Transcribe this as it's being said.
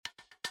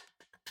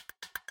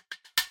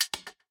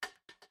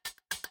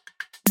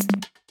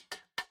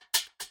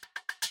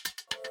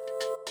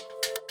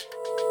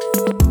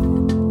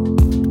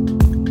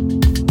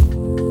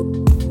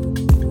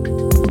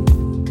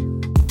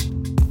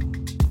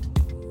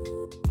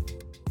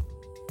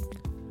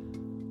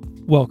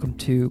Welcome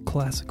to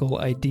Classical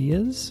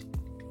Ideas.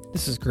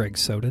 This is Greg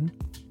Soden.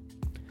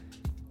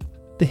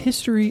 The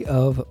history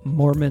of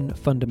Mormon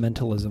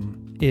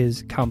fundamentalism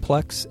is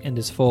complex and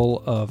is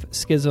full of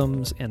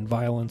schisms and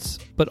violence,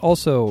 but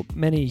also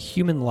many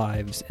human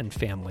lives and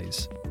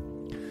families.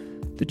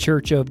 The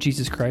Church of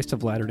Jesus Christ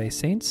of Latter-day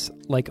Saints,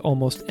 like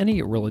almost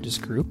any religious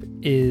group,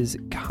 is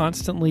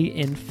constantly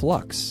in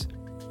flux.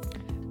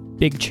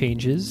 Big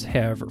changes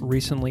have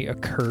recently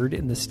occurred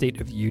in the state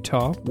of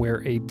Utah,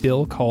 where a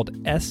bill called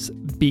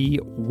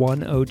SB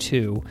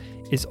 102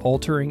 is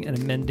altering and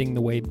amending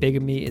the way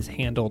bigamy is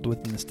handled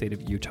within the state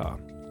of Utah.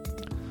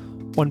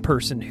 One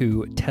person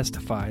who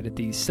testified at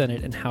the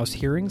Senate and House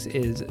hearings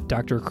is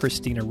Dr.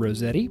 Christina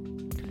Rossetti.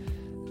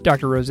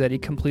 Dr. Rossetti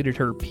completed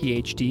her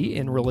PhD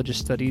in religious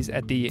studies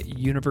at the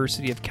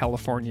University of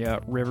California,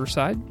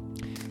 Riverside.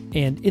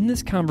 And in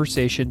this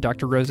conversation,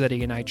 Dr.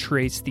 Rossetti and I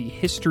trace the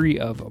history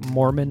of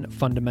Mormon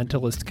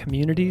fundamentalist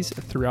communities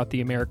throughout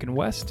the American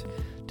West,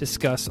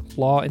 discuss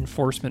law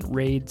enforcement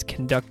raids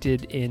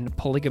conducted in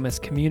polygamous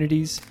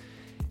communities,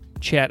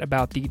 chat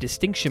about the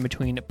distinction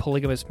between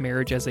polygamous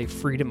marriage as a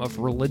freedom of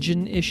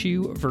religion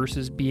issue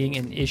versus being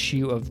an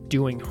issue of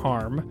doing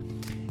harm,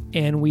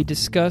 and we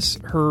discuss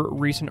her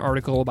recent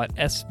article about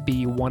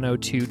SB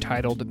 102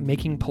 titled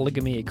 "Making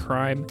Polygamy a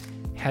Crime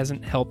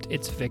Hasn't Helped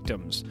Its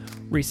Victims,"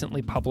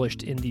 recently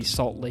published in the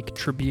Salt Lake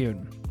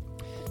Tribune.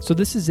 So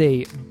this is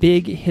a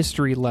big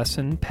history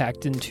lesson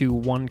packed into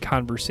one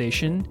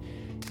conversation.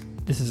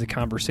 This is a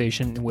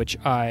conversation in which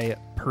I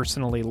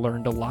personally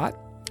learned a lot.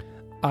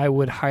 I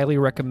would highly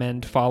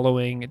recommend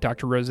following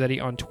Dr. Rossetti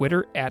on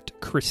Twitter at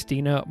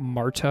Christina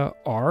Marta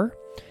R,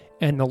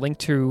 and the link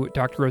to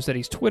Dr.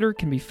 Rossetti's Twitter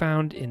can be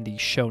found in the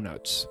show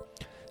notes.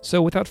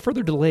 So without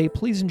further delay,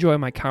 please enjoy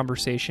my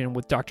conversation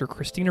with Dr.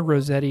 Christina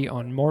Rossetti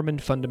on Mormon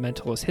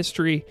fundamentalist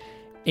history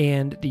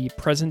and the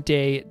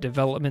present-day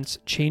developments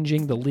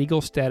changing the legal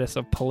status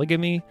of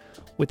polygamy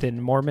within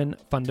Mormon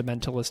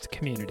fundamentalist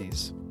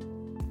communities.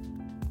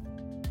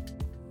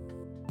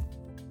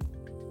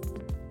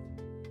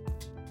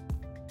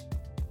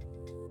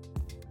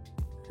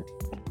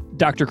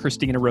 Dr.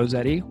 Christina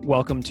Rossetti,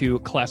 welcome to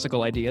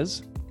Classical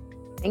Ideas.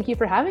 Thank you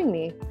for having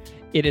me.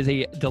 It is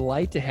a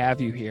delight to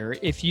have you here.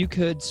 If you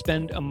could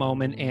spend a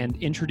moment and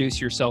introduce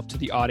yourself to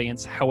the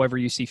audience however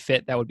you see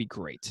fit, that would be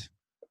great.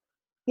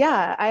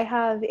 Yeah, I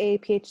have a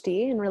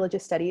PhD in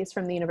religious studies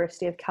from the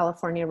University of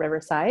California,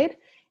 Riverside,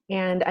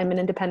 and I'm an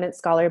independent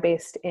scholar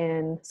based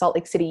in Salt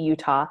Lake City,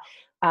 Utah.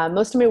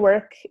 Most of my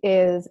work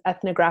is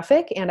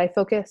ethnographic, and I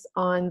focus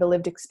on the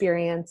lived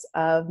experience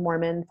of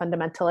Mormon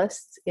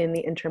fundamentalists in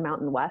the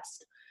Intermountain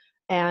West.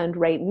 And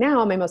right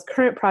now, my most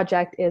current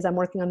project is I'm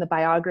working on the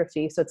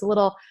biography. So it's a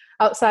little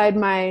outside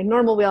my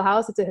normal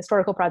wheelhouse. It's a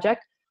historical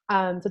project.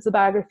 So it's the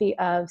biography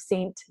of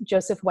Saint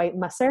Joseph White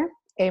Musser,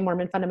 a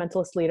Mormon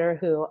fundamentalist leader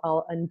who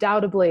I'll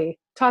undoubtedly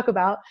talk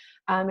about.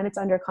 And it's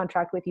under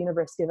contract with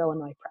University of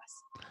Illinois Press.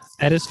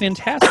 That is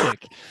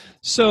fantastic.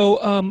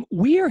 So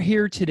we are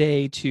here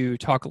today to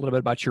talk a little bit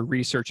about your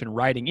research and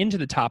writing into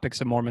the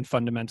topics of Mormon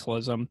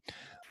fundamentalism.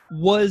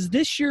 Was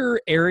this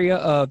your area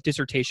of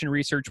dissertation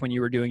research when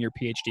you were doing your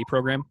PhD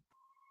program?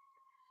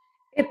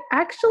 It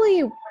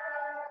actually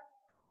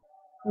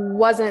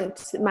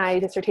wasn't my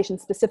dissertation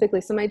specifically.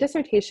 So my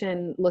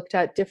dissertation looked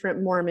at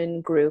different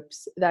Mormon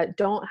groups that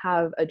don't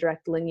have a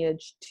direct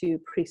lineage to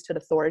priesthood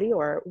authority,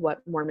 or what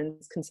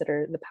Mormons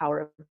consider the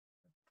power of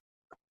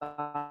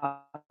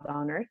God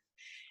on earth.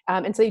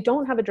 And so you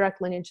don't have a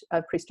direct lineage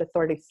of priesthood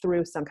authority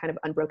through some kind of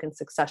unbroken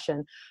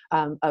succession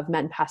of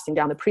men passing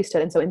down the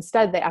priesthood. And so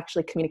instead, they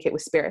actually communicate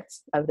with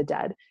spirits of the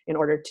dead in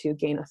order to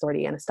gain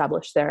authority and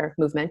establish their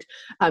movement.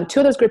 Two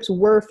of those groups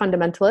were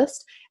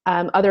fundamentalist.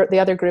 The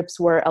other groups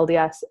were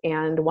LDS,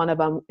 and one of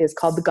them is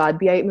called the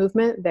Godbeite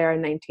movement. They're a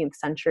 19th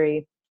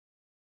century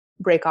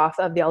breakoff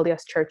of the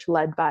LDS church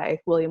led by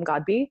William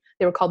Godby.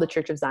 They were called the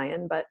Church of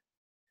Zion, but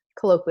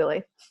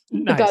colloquially,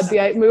 Nice. The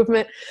Godbeite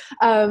movement.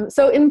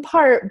 So in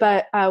part,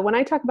 but when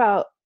I talk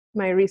about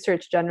my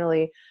research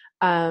generally,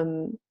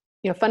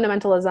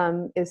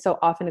 fundamentalism is so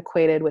often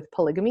equated with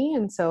polygamy.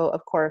 And so,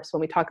 of course, when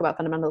we talk about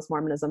fundamentalist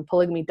Mormonism,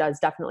 polygamy does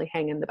definitely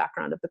hang in the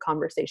background of the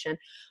conversation.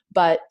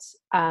 But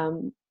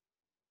the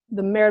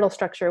marital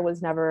structure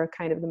was never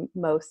kind of the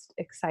most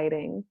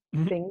exciting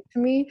thing to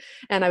me.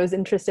 And I was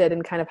interested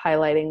in kind of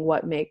highlighting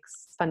what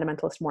makes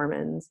fundamentalist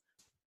Mormons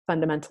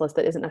fundamentalist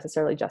that isn't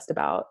necessarily just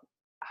about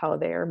how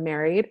they're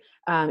married,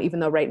 even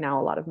though right now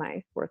a lot of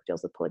my work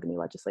deals with polygamy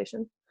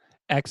legislation.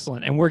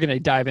 Excellent. And we're going to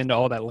dive into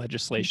all that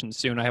legislation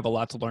soon. I have a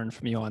lot to learn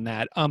from you on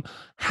that.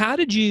 How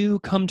did you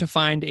come to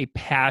find a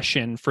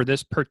passion for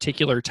this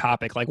particular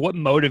topic? Like, what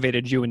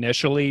motivated you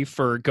initially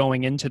for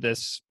going into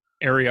this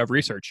area of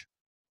research?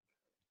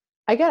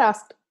 I get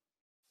asked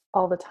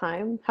all the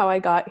time how I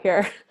got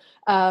here.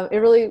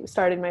 It really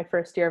started my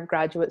first year of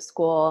graduate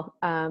school.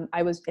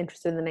 I was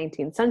interested in the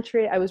 19th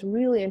century. I was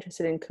really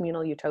interested in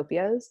communal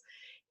utopias.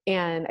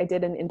 And I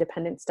did an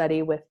independent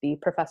study with the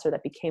professor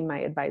that became my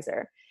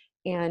advisor.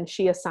 and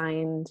she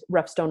assigned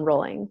Rough Stone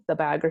Rolling, the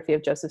biography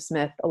of Joseph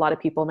Smith. A lot of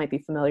people might be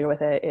familiar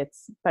with it.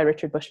 It's by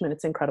Richard Bushman.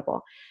 It's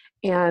incredible.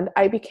 And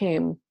I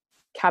became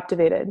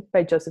captivated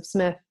by Joseph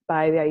Smith,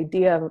 by the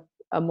idea of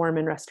a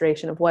Mormon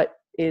restoration, of what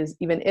is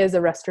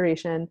a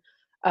restoration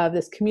of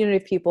this community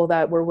of people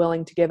that were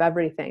willing to give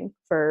everything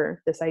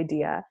for this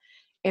idea.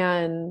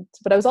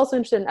 But I was also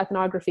interested in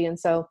ethnography. And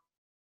so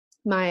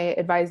my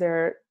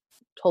advisor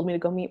told me to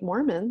go meet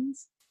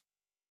Mormons.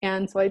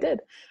 And so I did.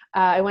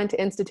 I went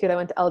to Institute, I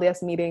went to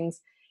LDS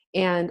meetings,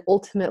 and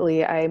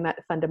ultimately I met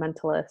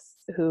fundamentalists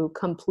who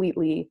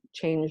completely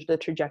changed the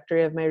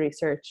trajectory of my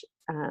research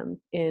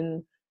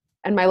and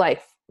my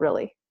life,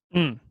 really.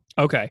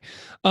 Okay.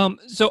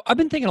 So I've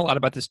been thinking a lot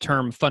about this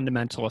term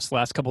fundamentalist the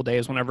last couple of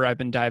days whenever I've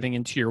been diving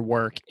into your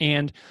work.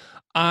 And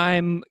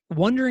I'm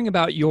wondering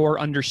about your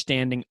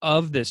understanding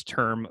of this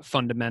term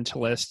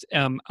fundamentalist.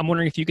 I'm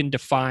wondering if you can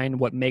define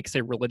what makes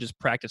a religious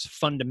practice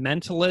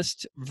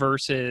fundamentalist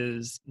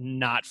versus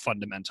not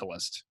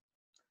fundamentalist.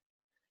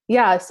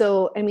 Yeah.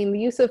 So, I mean, the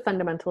use of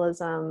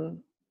fundamentalism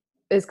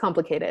is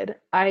complicated.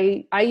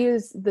 I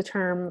use the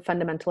term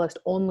fundamentalist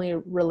only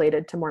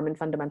related to Mormon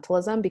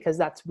fundamentalism because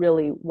that's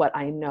really what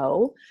I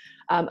know.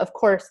 Of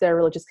course, there are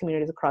religious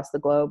communities across the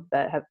globe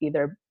that have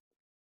either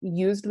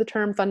used the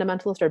term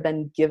fundamentalist or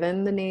been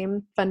given the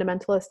name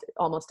fundamentalist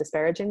almost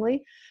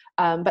disparagingly.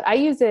 But I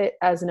use it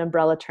as an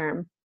umbrella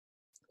term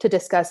to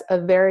discuss a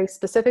very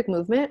specific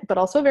movement, but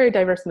also a very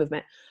diverse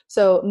movement.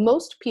 So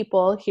most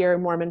people hear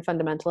Mormon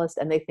fundamentalist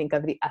and they think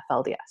of the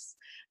FLDS.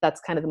 That's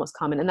kind of the most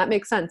common. And that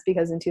makes sense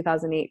because in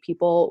 2008,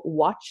 people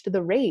watched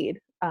the raid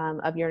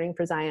of Yearning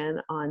for Zion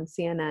on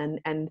CNN.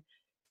 And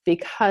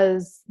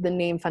because the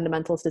name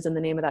fundamentalist is in the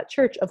name of that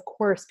church, of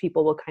course,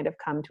 people will kind of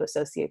come to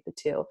associate the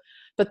two.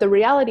 But the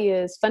reality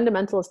is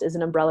fundamentalist is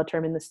an umbrella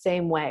term in the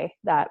same way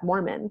that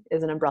Mormon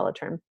is an umbrella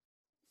term.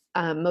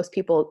 Most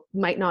people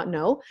might not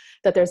know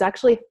that there's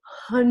actually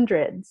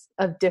hundreds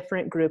of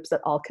different groups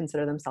that all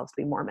consider themselves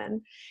to be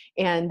Mormon.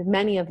 And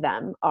many of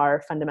them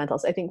are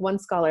fundamentalists. I think one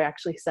scholar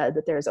actually said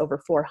that there's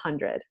over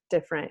 400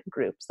 different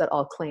groups that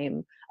all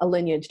claim a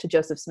lineage to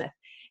Joseph Smith.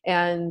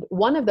 And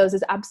one of those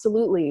is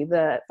absolutely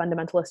the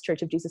Fundamentalist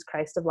Church of Jesus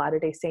Christ of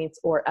Latter-day Saints,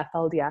 or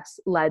FLDS,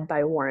 led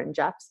by Warren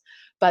Jeffs.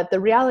 But the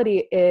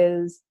reality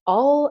is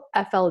all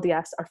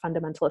FLDS are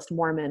fundamentalist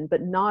Mormon,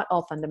 but not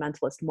all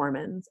fundamentalist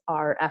Mormons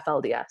are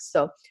FLDS.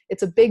 So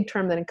it's a big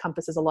term that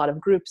encompasses a lot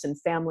of groups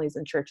and families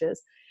and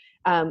churches.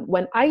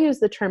 When I use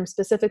the term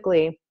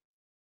specifically,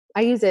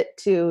 I use it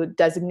to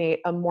designate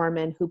a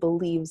Mormon who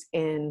believes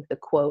in the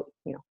quote,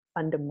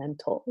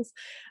 fundamentals.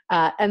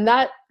 And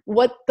that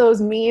what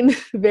those mean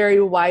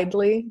very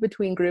widely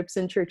between groups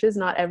and churches.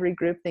 Not every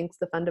group thinks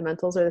the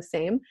fundamentals are the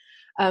same.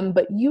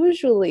 But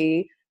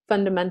usually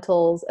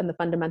fundamentals and the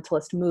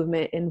fundamentalist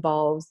movement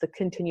involves the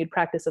continued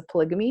practice of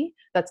polygamy.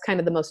 That's kind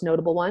of the most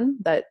notable one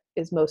that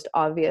is most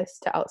obvious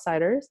to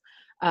outsiders.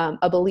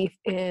 A belief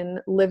in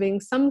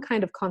living some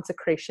kind of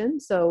consecration,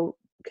 so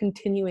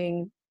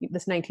continuing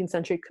this 19th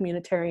century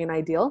communitarian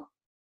ideal,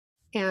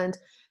 and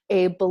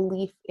a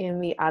belief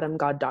in the Adam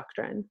God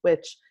doctrine,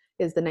 which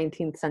is the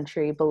 19th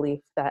century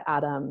belief that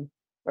Adam,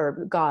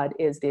 or God,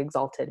 is the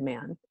exalted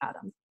man,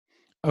 Adam.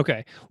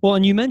 Okay. Well,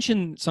 and you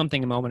mentioned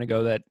something a moment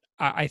ago that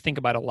I think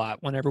about a lot.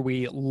 Whenever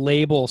we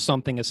label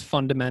something as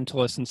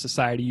fundamentalist in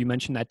society, you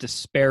mentioned that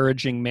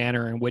disparaging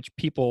manner in which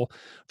people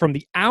from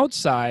the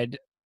outside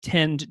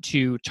tend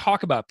to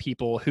talk about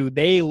people who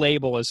they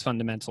label as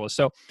fundamentalists.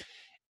 So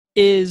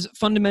is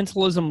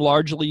fundamentalism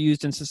largely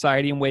used in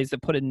society in ways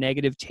that put a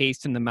negative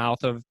taste in the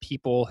mouth of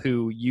people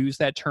who use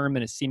that term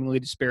in a seemingly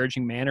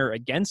disparaging manner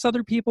against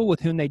other people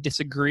with whom they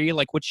disagree?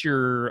 Like, what's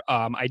your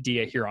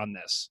idea here on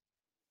this?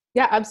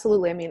 Yeah,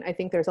 absolutely. I mean, I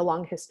think there's a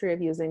long history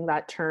of using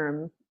that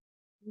term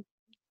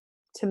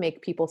to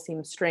make people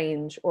seem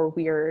strange or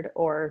weird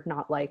or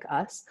not like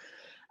us.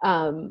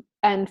 And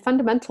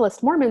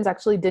fundamentalist Mormons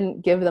actually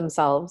didn't give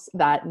themselves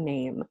that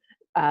name.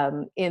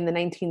 In the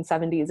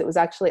 1970s, it was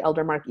actually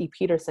Elder Mark E.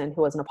 Peterson,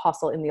 who was an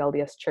apostle in the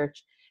LDS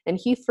Church, and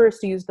he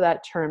first used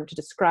that term to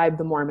describe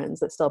the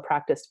Mormons that still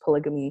practiced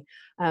polygamy.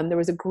 There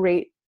was a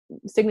great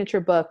signature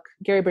book,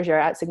 Gary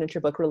Bergera at Signature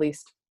Book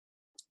released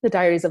The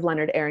Diaries of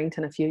Leonard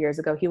Arrington a few years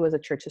ago. He was a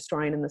church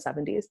historian in the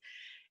 70s.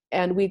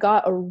 And we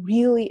got a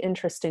really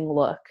interesting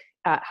look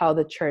at how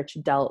the church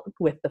dealt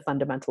with the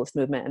fundamentalist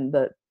movement and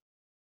the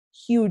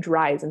huge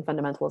rise in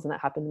fundamentalism that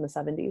happened in the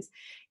 70s.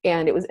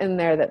 And it was in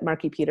there that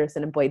Marky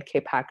Peterson and Boyd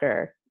K.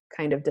 Packer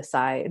kind of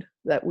decide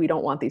that we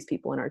don't want these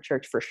people in our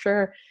church for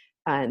sure.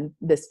 And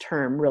this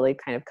term really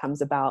kind of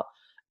comes about.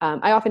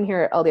 I often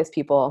hear LDS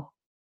people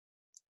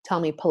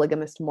tell me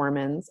polygamist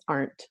Mormons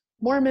aren't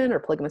Mormon or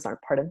polygamists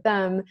aren't part of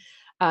them.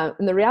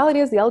 And the reality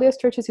is the LDS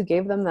churches who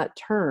gave them that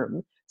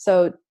term.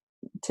 So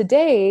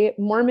today,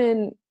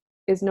 Mormon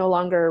is no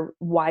longer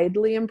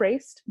widely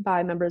embraced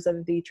by members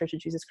of the Church of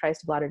Jesus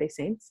Christ of Latter-day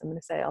Saints. I'm going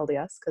to say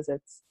LDS because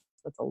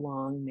that's a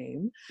long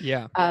name.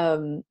 Yeah.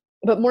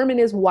 But Mormon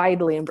is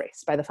widely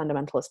embraced by the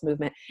fundamentalist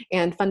movement,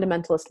 and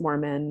fundamentalist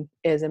Mormon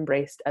is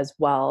embraced as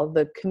well.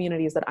 The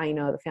communities that I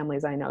know, the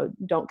families I know,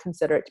 don't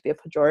consider it to be a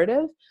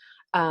pejorative.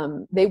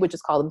 They would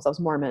just call themselves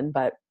Mormon,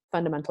 but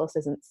fundamentalist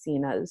isn't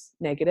seen as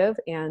negative.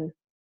 And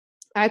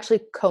I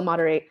actually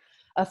co-moderate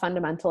a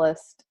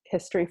fundamentalist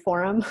history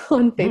forum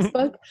on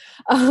Facebook.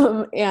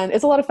 And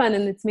it's a lot of fun.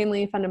 And it's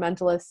mainly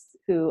fundamentalists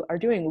who are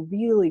doing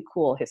really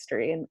cool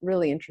history and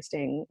really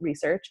interesting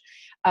research.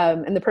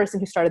 And the person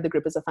who started the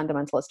group is a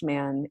fundamentalist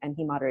man, and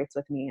he moderates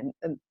with me.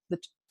 And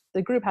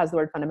the group has the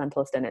word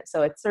fundamentalist in it.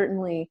 So it's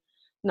certainly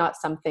not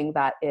something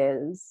that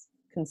is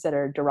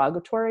considered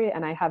derogatory.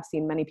 And I have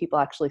seen many people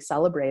actually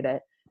celebrate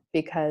it,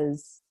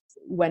 because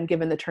when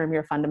given the term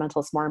you're a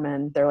fundamentalist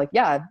Mormon, they're like,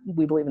 yeah,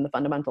 we believe in the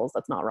fundamentals.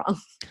 That's not wrong.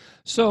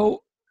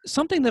 So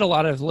something that a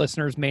lot of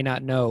listeners may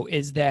not know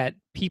is that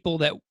people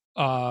that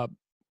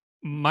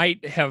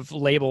might have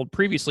labeled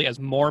previously as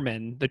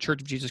Mormon, the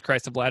Church of Jesus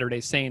Christ of Latter-day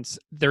Saints,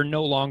 they're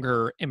no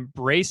longer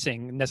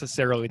embracing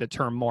necessarily the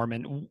term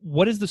Mormon.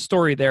 What is the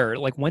story there?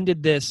 Like, when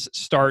did this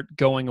start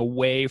going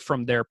away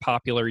from their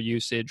popular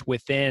usage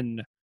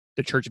within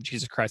the Church of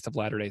Jesus Christ of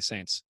Latter-day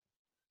Saints?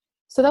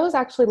 So that was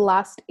actually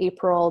last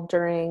April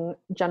during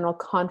General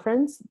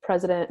Conference.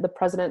 The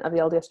president of the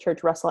LDS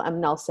Church, Russell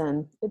M.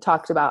 Nelson,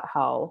 talked about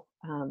how,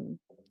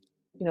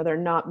 they're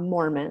not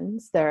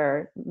Mormons.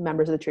 They're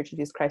members of the Church of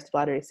Jesus Christ of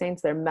Latter-day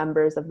Saints. They're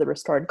members of the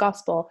Restored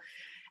Gospel.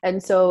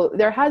 And so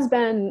there has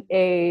been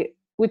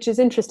which is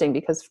interesting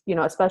because,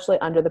 especially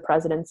under the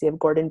presidency of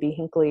Gordon B.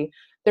 Hinckley,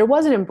 there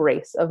was an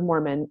embrace of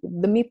Mormon.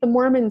 The Meet the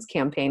Mormons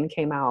campaign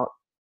came out.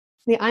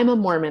 The I'm a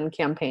Mormon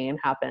campaign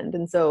happened.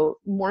 And so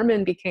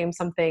Mormon became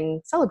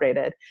something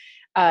celebrated.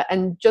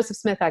 And Joseph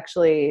Smith,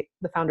 actually,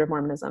 the founder of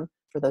Mormonism,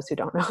 for those who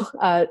don't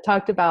know,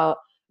 talked about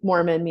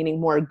Mormon meaning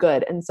more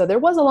good. And so there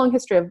was a long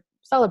history of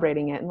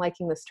celebrating it and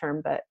liking this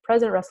term, but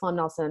President Russell M.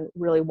 Nelson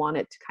really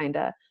wanted to kind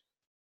of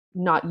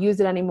not use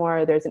it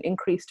anymore. There's an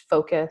increased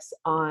focus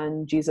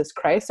on Jesus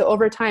Christ. So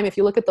over time, if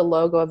you look at the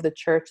logo of the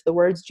church, the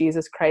words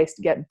Jesus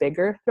Christ get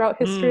bigger throughout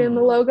history in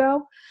the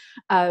logo.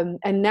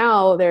 And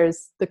now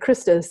there's the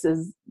Christus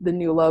is the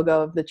new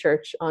logo of the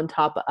church on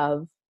top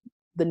of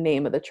the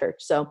name of the church.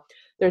 So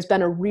there's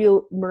been a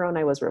real,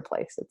 Moroni was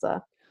replaced.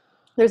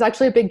 There's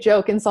actually a big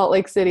joke in Salt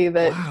Lake City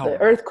that the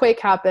earthquake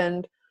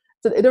happened.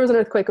 So there was an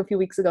earthquake a few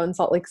weeks ago in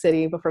Salt Lake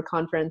City before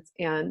conference,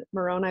 and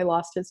Moroni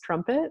lost his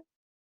trumpet.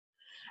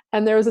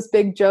 And there was this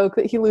big joke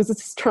that he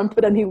loses his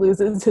trumpet and he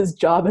loses his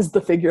job as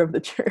the figure of the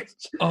church.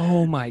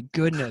 Oh my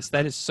goodness.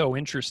 That is so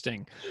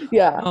interesting.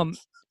 Yeah.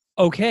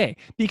 Okay.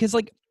 Because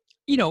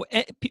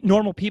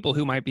normal people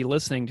who might be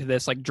listening to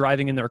this, like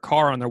driving in their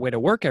car on their way to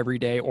work every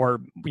day, or,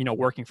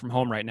 working from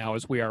home right now,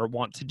 as we are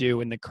wont to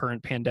do in the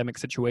current pandemic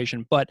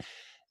situation. But,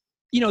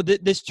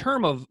 this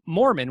term of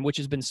Mormon, which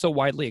has been so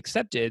widely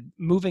accepted,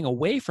 moving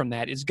away from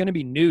that is going to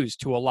be news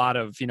to a lot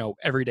of,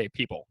 everyday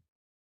people.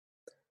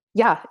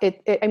 Yeah, and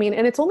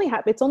it's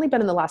only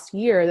been in the last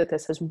year that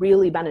this has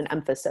really been an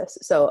emphasis.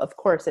 So of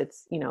course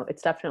it's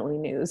definitely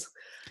news.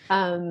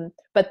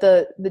 But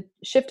the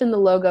shift in the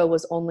logo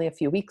was only a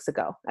few weeks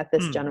ago at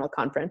this general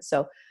conference.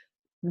 So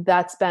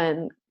that's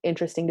been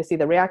interesting to see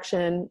the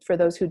reaction. For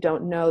those who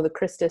don't know, the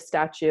Christus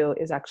statue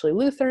is actually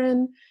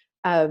Lutheran.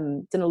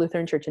 It's in a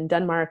Lutheran church in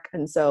Denmark.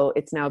 And so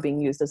it's now being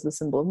used as the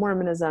symbol of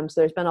Mormonism. So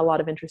there's been a lot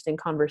of interesting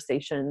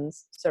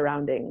conversations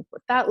surrounding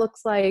what that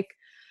looks like.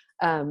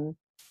 And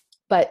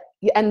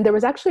there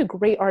was actually a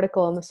great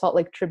article in the Salt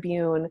Lake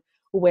Tribune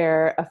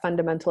where a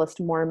fundamentalist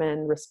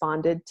Mormon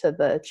responded to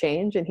the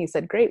change, and he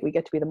said, great, we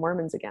get to be the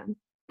Mormons again.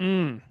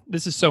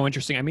 This is so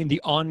interesting. I mean, the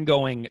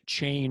ongoing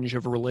change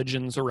of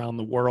religions around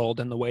the world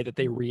and the way that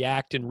they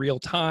react in real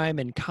time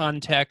and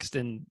context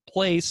and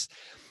place,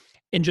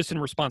 and just in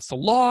response to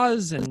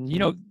laws, and,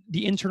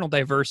 the internal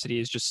diversity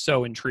is just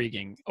so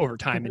intriguing over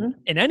time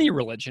in any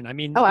religion. I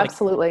mean,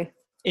 absolutely.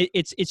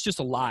 It's just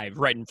alive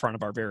right in front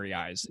of our very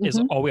eyes. Is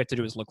all we have to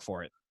do is look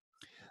for it.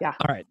 Yeah.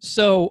 All right.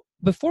 So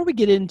before we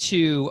get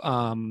into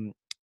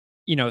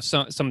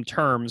some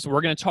terms,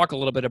 we're going to talk a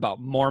little bit about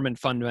Mormon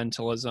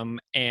fundamentalism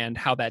and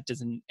how that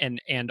doesn't,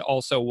 and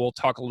also we'll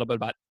talk a little bit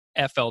about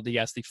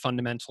FLDS, the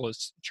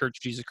Fundamentalist Church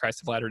of Jesus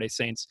Christ of Latter-day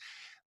Saints.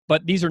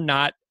 But these are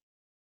not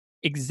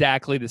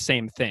exactly the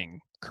same thing,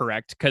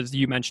 correct? Because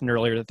you mentioned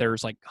earlier that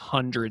there's like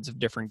hundreds of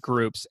different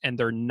groups, and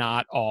they're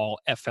not all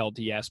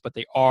FLDS, but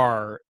they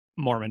are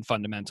Mormon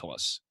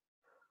fundamentalists.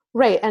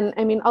 Right. And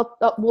I mean,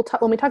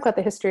 when we talk about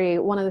the history,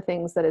 one of the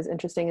things that is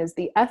interesting is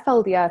the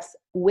FLDS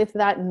with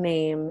that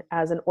name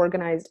as an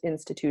organized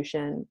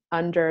institution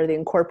under the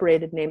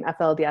incorporated name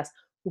FLDS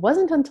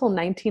wasn't until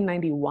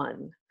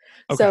 1991.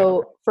 Okay.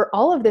 So for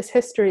all of this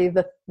history,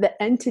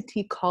 the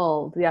entity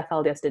called the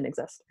FLDS didn't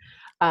exist.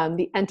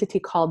 The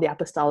entity called the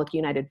Apostolic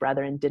United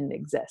Brethren didn't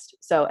exist.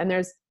 So, and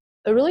there's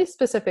a really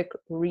specific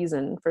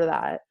reason for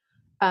that.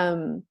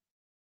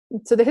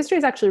 So the history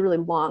is actually really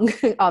long,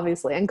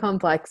 obviously, and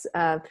complex.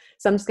 So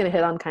I'm just going to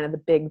hit on kind of the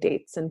big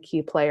dates and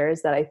key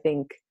players that I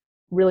think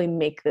really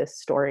make this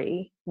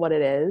story what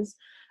it is.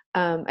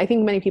 I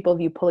think many people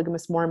view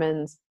polygamous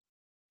Mormons,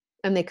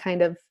 and they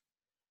kind of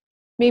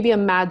maybe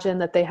imagine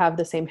that they have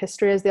the same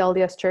history as the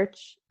LDS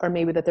Church, or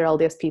maybe that they're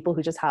LDS people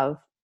who just have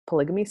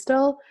polygamy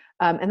still.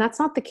 And that's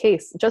not the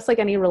case. Just like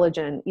any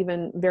religion,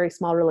 even very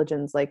small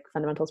religions like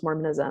fundamentalist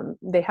Mormonism,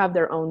 they have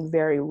their own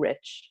very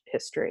rich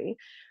history.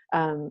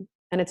 And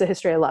it's a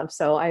history I love.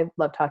 So I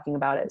love talking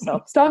about it.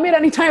 So stop me at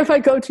any time if I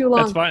go too long.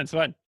 That's fine. It's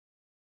fine.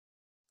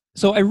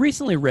 So I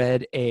recently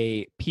read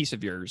a piece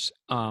of yours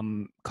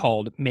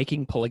called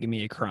 "Making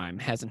Polygamy a Crime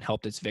Hasn't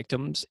Helped Its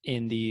Victims"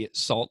 in the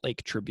Salt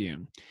Lake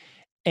Tribune.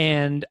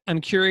 And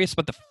I'm curious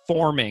about the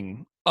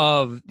forming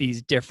of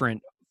these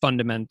different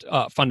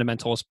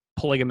fundamentalist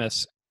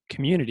polygamous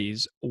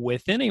communities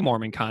within a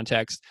Mormon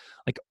context,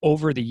 like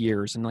over the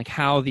years, and like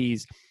how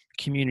these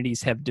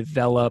communities have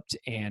developed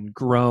and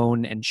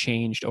grown and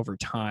changed over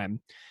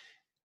time.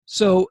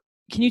 So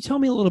can you tell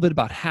me a little bit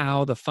about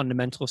how the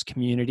fundamentalist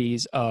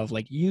communities of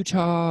like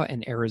Utah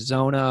and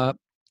Arizona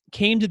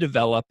came to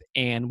develop,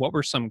 and what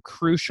were some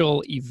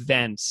crucial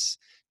events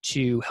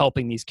to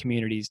helping these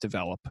communities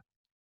develop?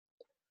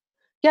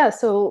 Yeah,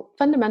 so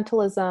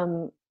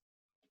fundamentalism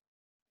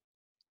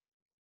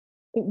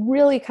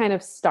really kind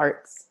of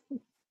starts,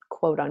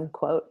 quote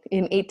unquote,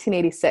 in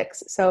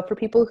 1886. So for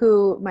people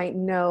who might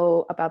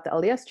know about the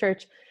LDS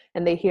Church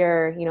and they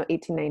hear,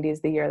 1890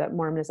 is the year that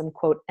Mormonism,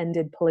 quote,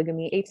 ended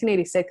polygamy.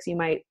 1886, you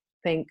might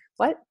think,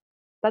 what?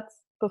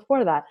 That's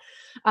before that.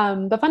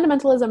 But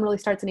fundamentalism really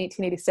starts in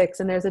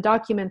 1886, and there's a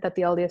document that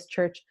the LDS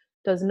Church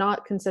does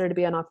not consider to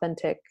be an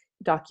authentic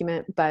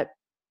document, but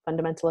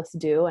fundamentalists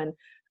do. And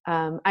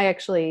I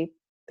actually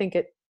think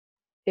it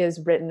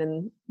is written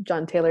in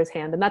John Taylor's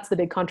hand, and that's the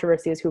big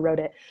controversy, is who wrote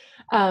it.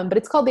 But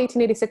it's called the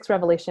 1886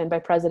 Revelation by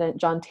President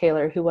John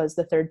Taylor, who was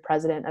the third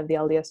president of the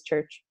LDS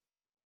Church.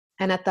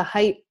 And at the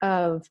height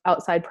of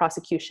outside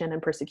prosecution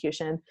and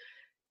persecution,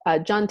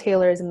 John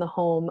Taylor is in the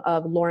home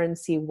of Lauren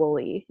C.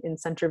 Woolley in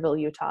Centerville,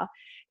 Utah.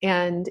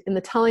 And in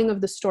the telling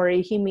of the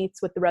story, he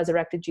meets with the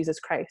resurrected Jesus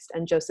Christ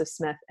and Joseph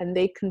Smith, and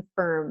they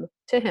confirm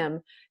to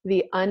him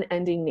the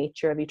unending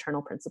nature of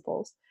eternal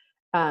principles.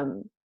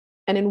 And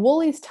in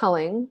Woolley's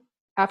telling,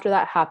 after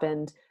that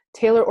happened,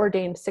 Taylor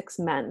ordained 6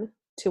 men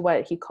to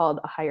what he called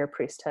a higher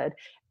priesthood,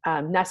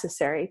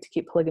 necessary to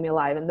keep polygamy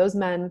alive. And those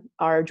men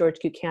are George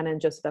Buchanan,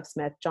 Joseph F.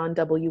 Smith, John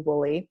W.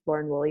 Woolley,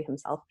 Lauren Woolley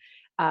himself,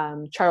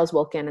 Charles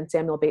Wilkin, and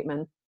Samuel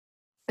Bateman.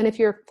 And if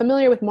you're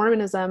familiar with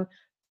Mormonism,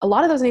 a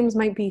lot of those names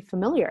might be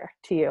familiar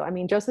to you. I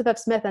mean, Joseph F.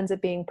 Smith ends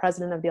up being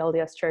president of the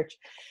LDS Church.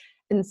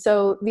 And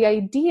so the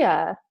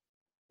idea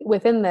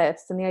within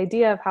this, and the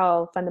idea of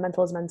how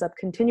fundamentalism ends up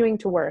continuing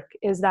to work,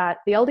 is that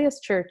the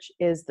LDS Church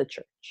is the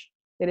church.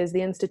 It is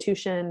the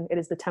institution. It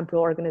is the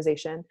temporal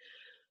organization.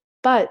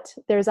 But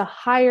there's a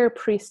higher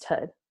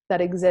priesthood that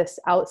exists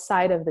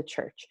outside of the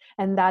church.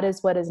 And that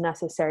is what is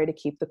necessary to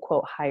keep the,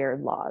 quote, higher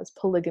laws,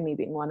 polygamy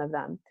being one of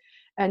them.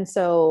 And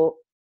so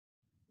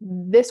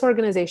this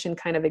organization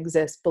kind of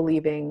exists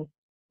believing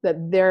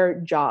that their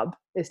job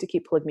is to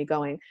keep polygamy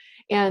going.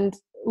 And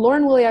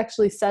Lauren Woolley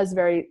actually says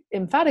very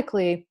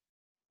emphatically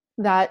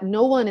that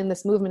no one in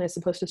this movement is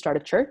supposed to start a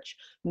church.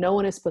 No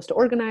one is supposed to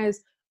organize.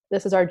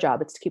 This is our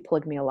job. It's to keep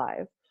polygamy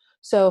alive.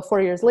 So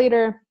 4 years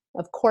later,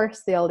 of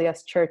course, the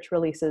LDS Church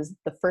releases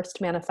the first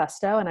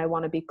manifesto. And I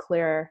want to be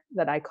clear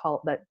that I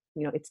call that,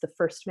 it's the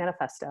first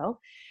manifesto,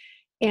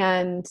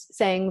 and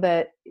saying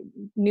that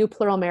new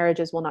plural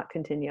marriages will not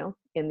continue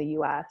in the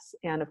US.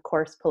 And of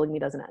course, polygamy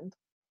doesn't end.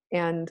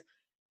 And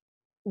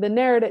the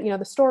narrative,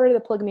 the story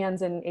that polygamy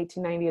ends in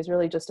 1890 is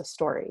really just a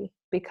story,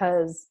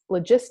 because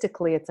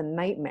logistically it's a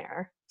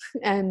nightmare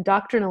and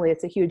doctrinally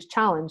it's a huge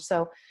challenge.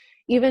 So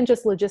even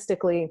just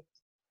logistically,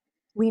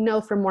 we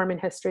know from Mormon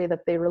history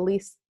that they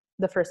released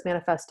the first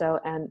manifesto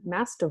and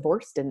mass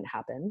divorce didn't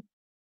happen.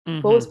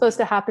 Mm-hmm. What was supposed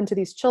to happen to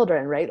these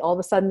children, right? All of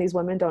a sudden these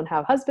women don't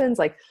have husbands.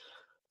 Like,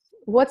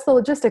 what's the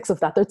logistics of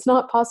that? That's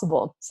not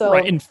possible. So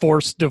right,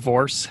 enforced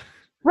divorce.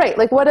 Right.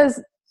 Like, what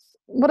does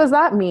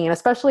that mean?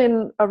 Especially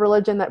in a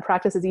religion that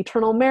practices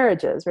eternal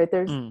marriages, right?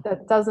 It's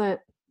a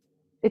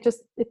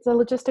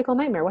logistical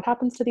nightmare. What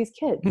happens to these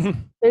kids?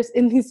 There's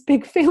in these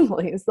big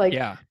families, like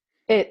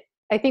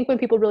I think when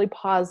people really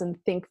pause and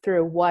think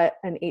through what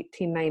an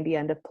 1890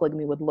 end of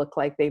polygamy would look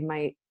like, they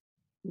might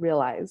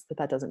realize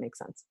that doesn't make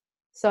sense.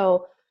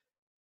 So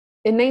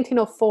in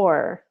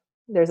 1904,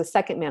 there's a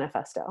second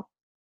manifesto,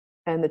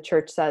 and the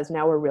church says,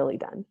 now we're really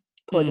done.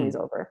 Polygamy's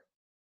over.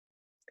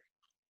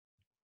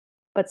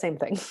 But same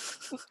thing,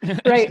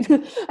 right?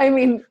 I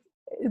mean,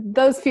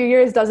 those few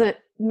years doesn't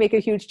make a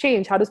huge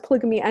change. How does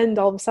polygamy end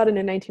all of a sudden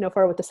in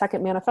 1904 with the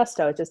second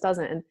manifesto? It just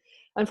doesn't. And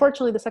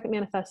unfortunately, the second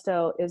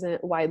manifesto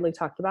isn't widely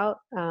talked about,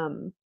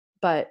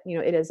 but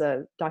it is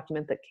a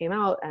document that came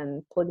out,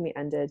 and polygamy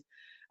ended.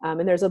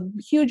 And there's a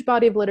huge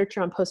body of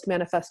literature on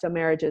post-manifesto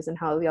marriages and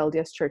how the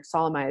LDS Church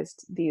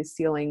solemnized these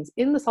sealings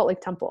in the Salt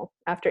Lake Temple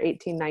after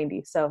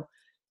 1890. So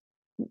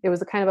it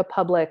was a kind of a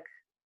public,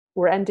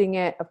 we're ending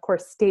it. Of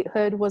course,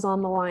 statehood was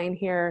on the line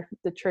here.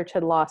 The church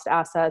had lost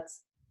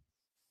assets.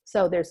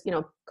 So there's,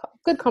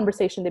 good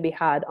conversation to be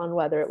had on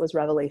whether it was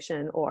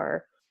revelation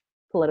or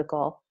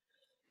political.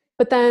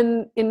 But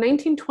then in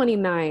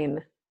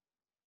 1929,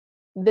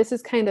 this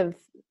is kind of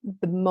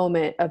the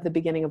moment of the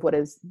beginning of what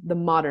is the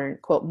modern,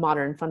 quote,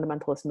 modern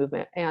fundamentalist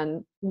movement.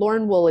 And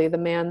Lorne Woolley, the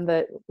man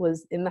that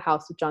was in the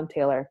house with John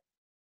Taylor,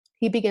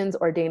 he begins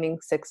ordaining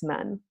 6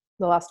 men.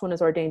 The last one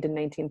is ordained in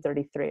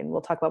 1933, and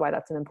we'll talk about why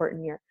that's an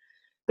important year.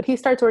 But he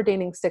starts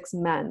ordaining 6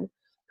 men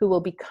who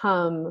will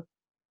become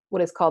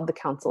what is called the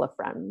Council of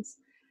Friends.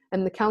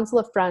 And the Council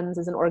of Friends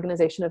is an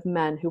organization of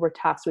men who were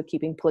tasked with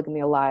keeping polygamy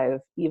alive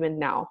even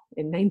now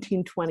in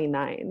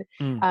 1929.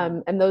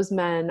 And those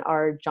men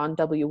are John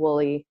W.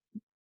 Woolley,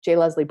 J.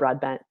 Leslie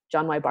Broadbent,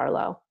 John Y.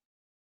 Barlow,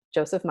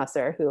 Joseph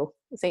Musser,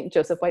 St.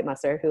 Joseph White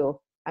Musser, who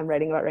I'm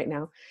writing about right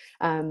now,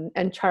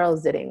 and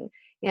Charles Zitting.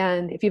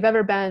 And if you've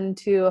ever been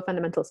to a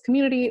fundamentalist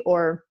community,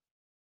 or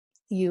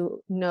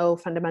you know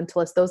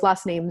fundamentalists, those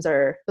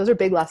are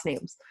big last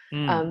names.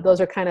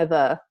 Those are kind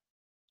of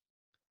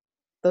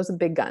those are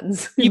big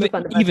guns.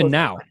 Even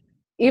now.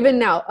 Even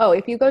now. Oh,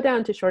 if you go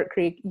down to Short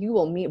Creek, you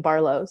will meet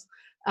Barlows.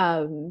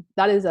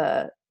 That is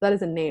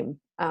a name.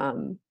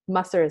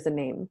 Musser is a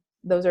name.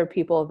 Those are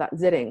people that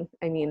Zitting.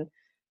 I mean,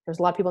 there's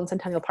a lot of people in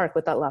Centennial Park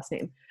with that last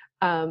name.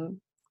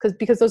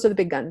 Because those are the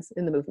big guns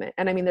in the movement.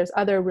 And I mean, there's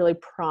other really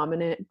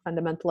prominent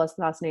fundamentalist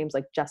last names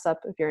like Jessup,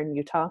 if you're in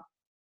Utah,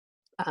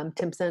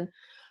 Timpson,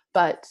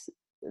 but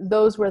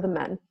those were the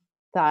men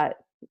that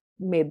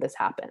made this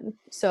happen.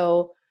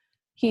 So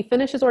he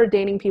finishes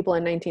ordaining people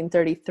in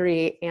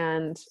 1933,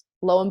 and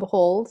lo and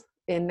behold,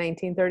 in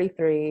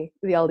 1933,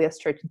 the LDS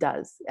Church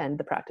does end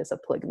the practice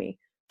of polygamy.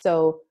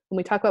 So when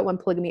we talk about when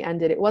polygamy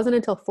ended, it wasn't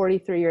until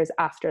 43 years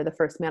after the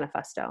first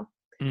manifesto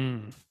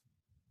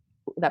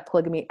that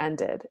polygamy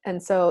ended.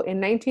 And so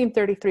in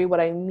 1933, what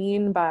I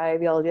mean by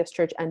the LDS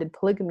Church ended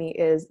polygamy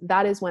is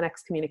that is when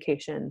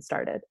excommunication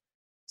started.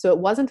 So it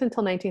wasn't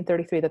until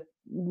 1933 that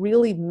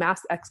really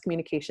mass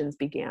excommunications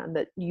began,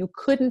 that you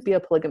couldn't be a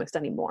polygamist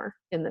anymore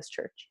in this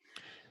church.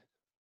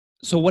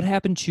 So what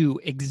happened to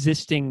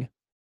existing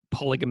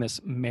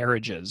polygamous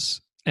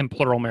marriages and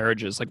plural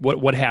marriages? Like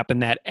what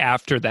happened that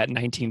after that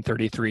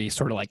 1933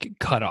 sort of like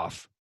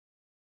cutoff?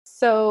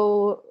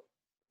 So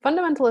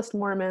fundamentalist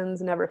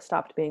Mormons never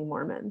stopped being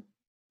Mormon.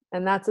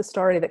 And that's a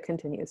story that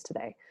continues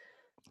today.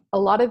 A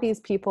lot of these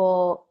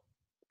people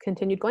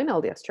continued going to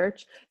LDS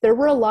Church. There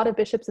were a lot of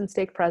bishops and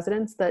stake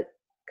presidents that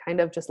kind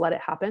of just let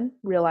it happen,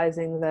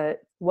 realizing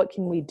that what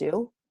can we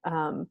do?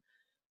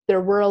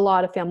 There were a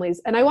lot of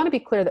families, and I want to be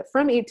clear that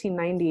from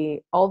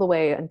 1890 all the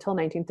way until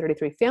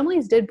 1933,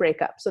 families did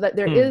break up, so that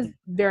there is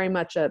very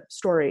much a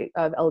story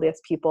of LDS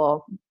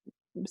people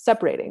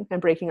separating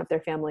and breaking up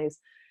their families,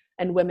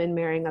 and women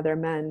marrying other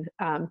men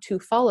to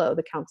follow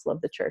the counsel of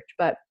the church.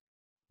 But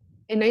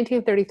in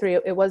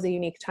 1933, it was a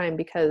unique time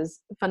because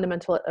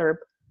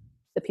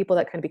the people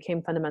that kind of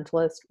became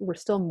fundamentalists were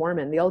still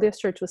Mormon. The LDS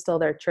Church was still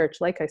their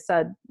church. Like I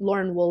said,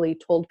 Lorne Woolley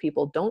told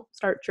people, don't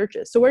start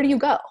churches. So where do you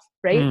go,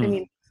 right? I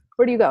mean,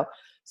 where do you go?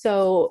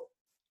 So,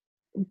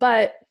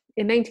 but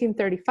in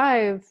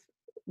 1935,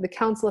 the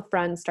Council of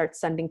Friends starts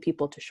sending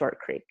people to Short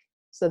Creek.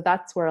 So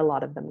that's where a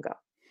lot of them go.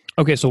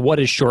 Okay, so what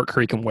is Short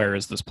Creek and where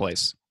is this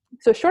place?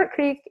 So Short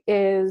Creek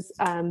is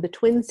the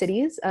twin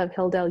cities of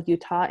Hildale,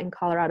 Utah, and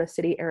Colorado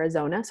City,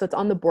 Arizona. So it's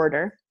on the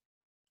border.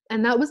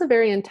 And that was a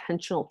very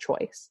intentional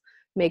choice,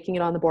 making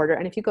it on the border.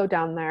 And if you go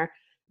down there,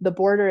 the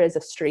border is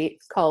a street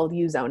called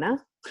Uzona.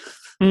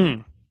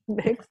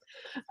 Next.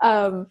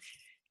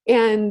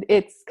 And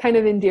it's kind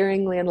of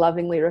endearingly and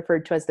lovingly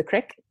referred to as the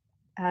Crick,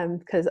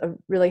 because a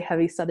really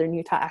heavy Southern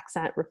Utah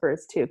accent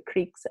refers to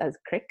creeks as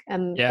crick.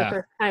 And the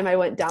first time I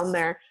went down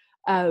there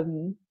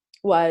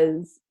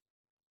was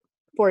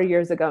 4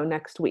 years ago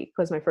next week,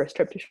 was my first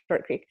trip to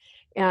Short Creek.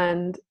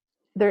 And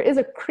there is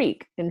a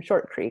creek in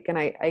Short Creek, and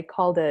I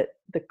called it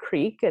the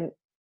Creek, and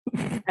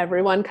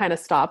everyone kind of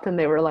stopped and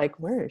they were like,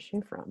 where is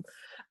she from?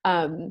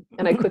 And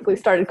I quickly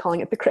started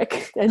calling it the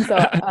Crick. And so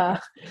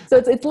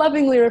it's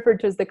lovingly referred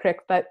to as the Crick.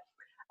 But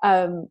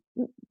in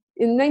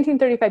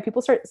 1935,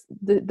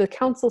 the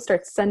council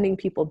starts sending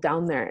people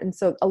down there. And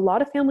so a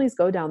lot of families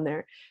go down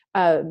there.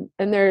 And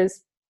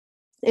there's,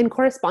 in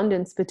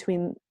correspondence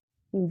between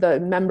the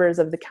members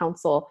of the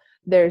council,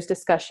 there's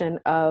discussion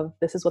of,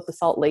 this is what the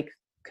Salt Lake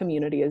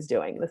community is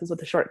doing. This is what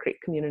the Short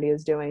Creek community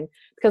is doing.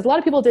 Because a lot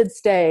of people did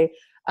stay.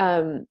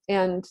 And,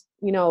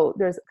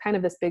 there's kind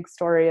of this big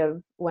story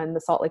of when the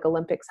Salt Lake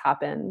Olympics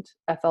happened,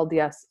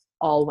 FLDS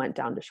all went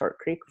down to Short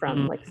Creek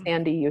from like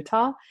Sandy,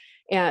 Utah.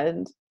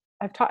 And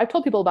I've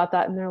told people about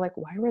that, and they're like,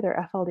 why were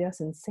there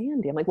FLDS in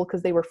Sandy? I'm like, well,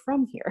 because they were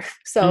from here.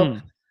 So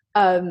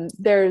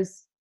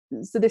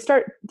so they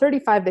start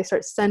 35, they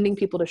start sending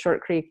people to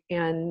Short Creek.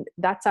 And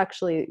that's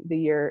actually the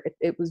year,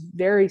 it was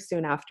very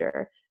soon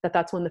after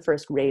that's when the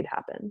first raid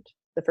happened,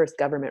 the first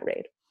government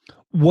raid.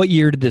 What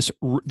year did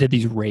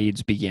these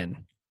raids begin?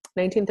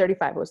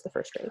 1935 was the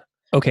first raid.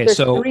 Okay, There's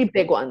so 3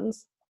 big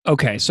ones.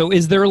 Okay, so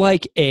is there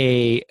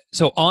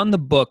so on the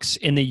books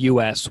in the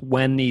U.S.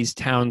 when these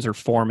towns are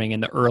forming in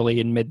the early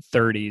and mid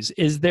 30s,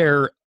 is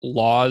there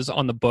laws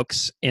on the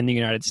books in the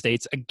United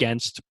States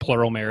against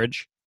plural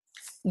marriage?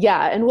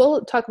 Yeah, and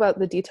we'll talk about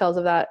the details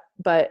of that,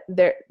 but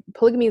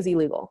polygamy is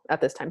illegal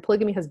at this time.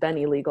 Polygamy has been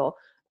illegal.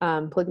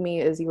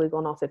 Polygamy is illegal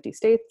in all 50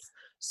 states.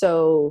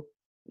 So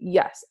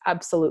yes,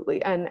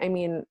 absolutely. And I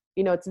mean,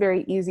 it's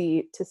very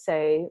easy to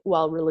say,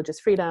 well, religious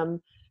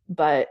freedom,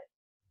 but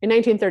in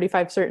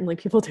 1935, certainly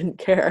people didn't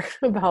care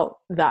about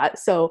that.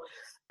 So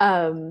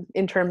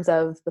in terms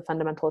of the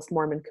fundamentalist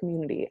Mormon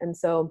community. And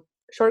so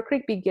Short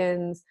Creek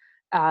begins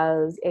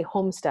as a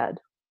homestead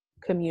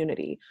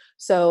community.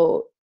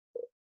 So,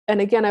 and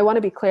again, I want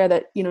to be clear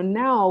that,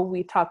 now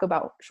we talk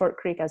about Short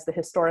Creek as the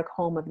historic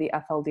home of the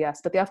FLDS,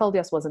 but the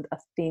FLDS wasn't a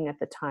thing at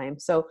the time.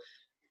 So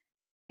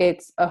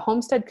it's a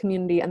homestead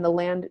community, and the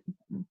land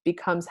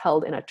becomes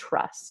held in a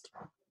trust.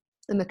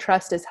 And the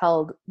trust is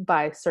held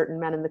by certain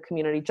men in the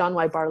community. John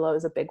Y. Barlow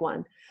is a big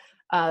one,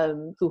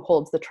 who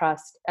holds the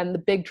trust. And the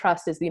big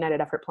trust is the United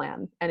Effort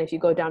Plan. And if you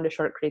go down to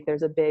Short Creek,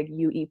 there's a big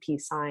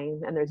UEP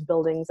sign, and there's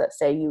buildings that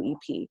say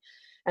UEP.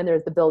 And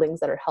there's the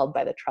buildings that are held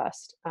by the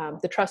trust.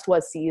 The trust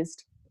was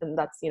seized, and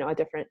that's, a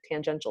different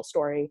tangential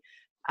story.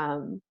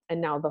 And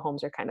now the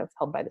homes are kind of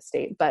held by the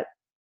state. But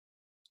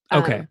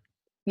okay.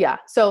 Yeah.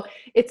 So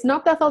it's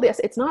not the FLDS.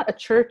 It's not a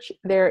church.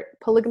 They're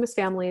polygamous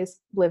families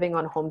living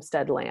on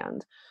homestead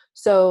land.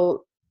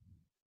 So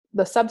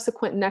the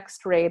subsequent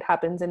next raid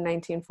happens in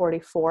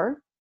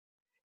 1944.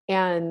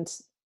 And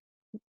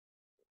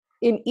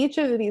in each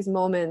of these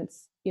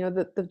moments,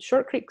 the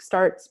Short Creek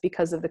starts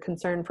because of the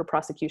concern for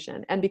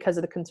prosecution and because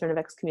of the concern of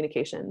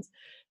excommunications.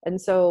 And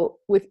so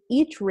with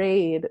each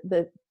raid,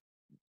 the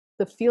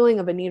feeling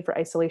of a need for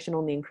isolation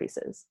only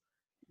increases,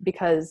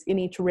 because in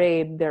each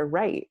raid, they're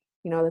right,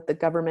 that the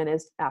government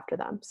is after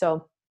them.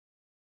 So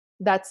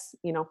that's,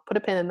 put a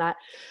pin in that.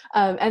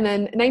 And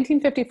then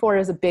 1954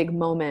 is a big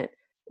moment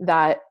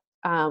that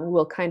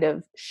will kind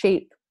of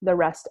shape the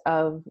rest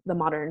of the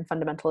modern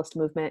fundamentalist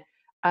movement.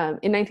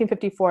 In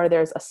 1954,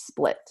 there's a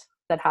split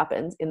that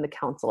happens in the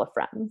Council of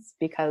Friends,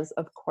 because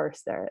of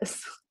course there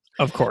is.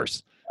 Of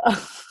course.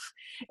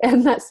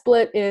 And that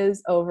split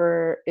is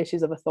over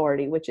issues of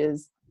authority, which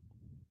is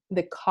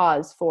the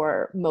cause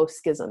for most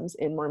schisms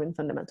in Mormon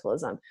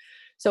fundamentalism.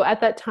 So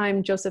at that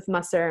time, Joseph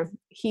Musser,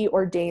 he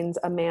ordains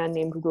a man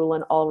named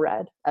Rulon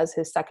Allred as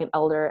his second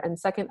elder. And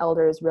second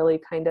elder is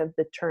really kind of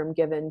the term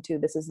given to,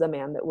 this is the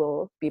man that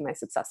will be my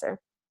successor.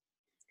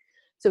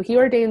 So he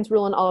ordains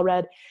Rulon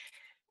Allred,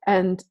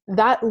 and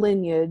that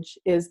lineage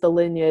is the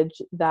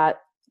lineage that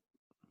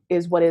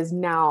is what is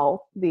now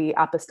the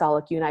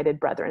Apostolic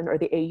United Brethren, or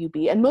the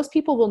AUB. And most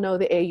people will know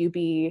the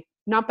AUB,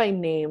 not by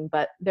name,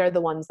 but they're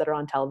the ones that are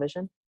on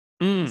television.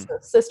 So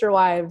Sister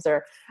Wives,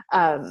 or,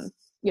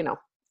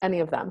 any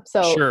of them.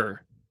 So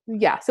sure.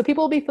 Yeah, so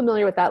people will be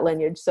familiar with that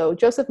lineage. So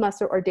Joseph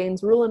Musser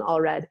ordains Rulon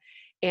Allred,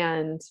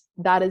 and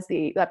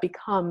that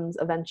becomes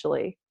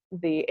eventually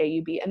the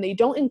AUB. And they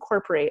don't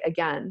incorporate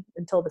again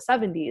until the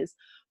 70s,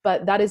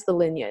 but that is the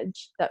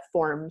lineage that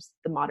forms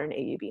the modern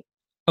AUB.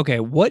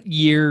 Okay, what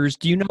years,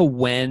 do you know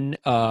when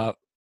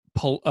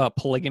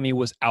polygamy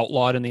was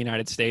outlawed in the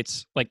United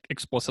States, like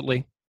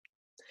explicitly?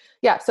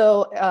 Yeah,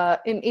 so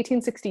in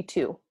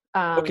 1862,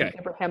 Okay.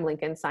 Abraham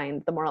Lincoln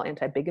signed the Moral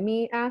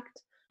Anti-Bigamy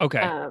Act. Okay.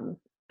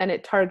 And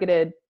it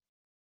targeted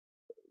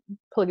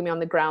polygamy on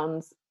the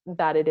grounds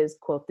that it is,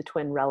 quote, the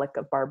twin relic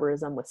of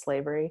barbarism with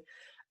slavery.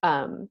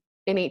 In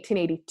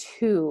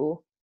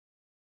 1882,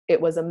 it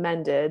was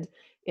amended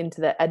into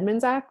the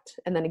Edmunds Act.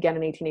 And then again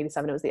in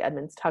 1887, it was the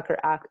Edmunds-Tucker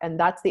Act. And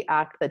that's the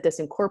act that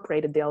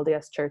disincorporated the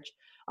LDS Church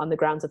on the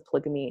grounds of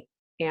polygamy.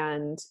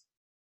 And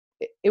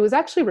it was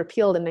actually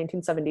repealed in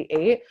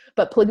 1978,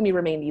 but polygamy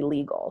remained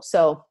illegal.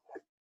 So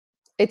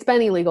it's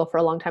been illegal for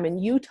a long time. In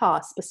Utah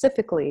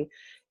specifically,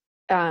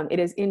 it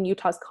is in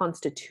Utah's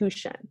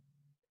constitution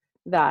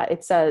that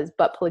it says,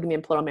 but polygamy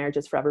and plural marriage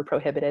is forever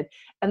prohibited.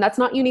 And that's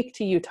not unique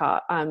to Utah.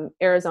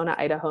 Arizona,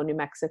 Idaho, New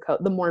Mexico,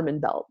 the Mormon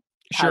Belt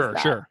has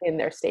that in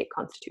their state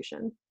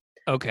constitution.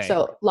 Okay.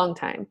 So long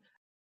time.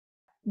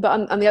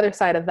 But on the other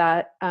side of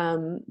that,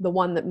 the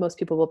one that most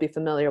people will be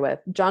familiar with,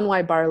 John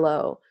Y.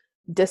 Barlow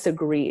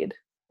disagreed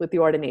with the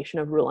ordination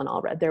of Rulon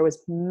Allred. There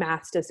was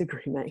mass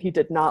disagreement. He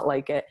did not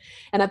like it.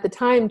 And at the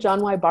time,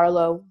 John Y.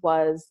 Barlow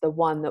was the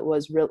one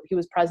that he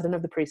was president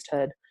of the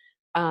priesthood,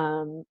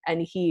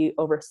 and he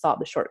oversaw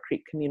the Short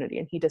Creek community,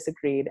 and he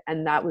disagreed.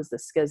 And that was the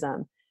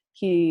schism.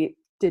 He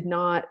did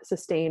not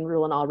sustain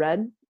Rulon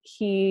Allred.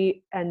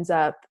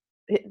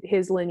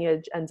 His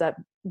lineage ends up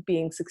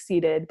being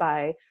succeeded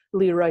by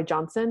Leroy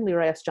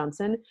S.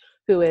 Johnson,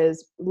 who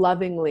is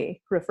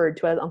lovingly referred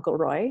to as Uncle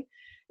Roy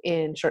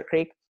in Short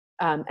Creek.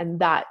 And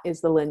that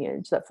is the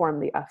lineage that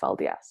formed the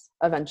FLDS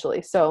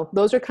eventually. So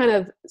those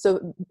are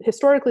so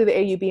historically the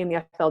AUB and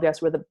the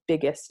FLDS were the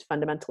biggest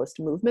fundamentalist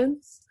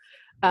movements.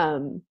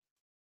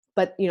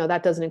 But,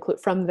 that doesn't include,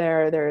 from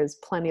there's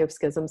plenty of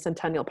schisms.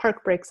 Centennial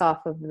Park breaks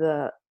off of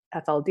the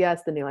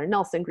FLDS, the Naylor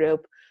Nelson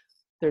group.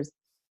 There's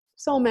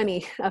so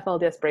many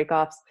FLDS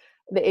breakoffs.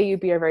 The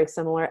AUB are very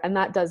similar. And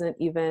that doesn't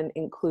even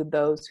include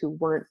those who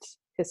weren't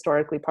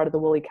historically part of the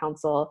Woolley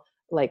Council,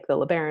 like the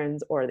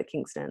LeBarons or the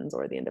Kingstons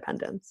or the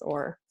Independents.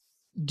 Or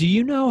do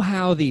you know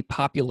how the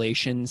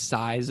population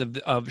size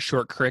of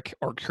Short Creek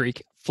or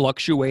Creek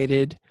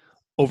fluctuated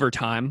over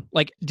time?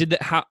 Like,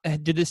 how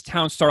did this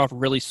town start off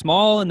really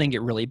small and then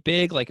get really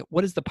big? Like,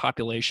 what is the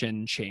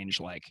population change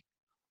like?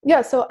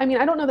 Yeah, so I mean,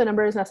 I don't know the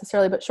numbers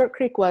necessarily, but Short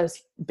Creek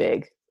was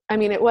big. I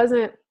mean, it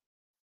wasn't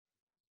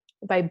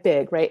by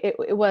big, right?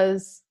 It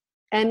was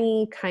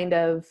any kind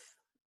of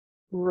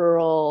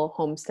rural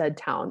homestead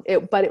town.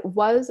 But it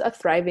was a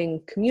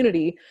thriving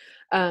community.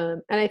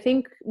 And I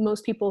think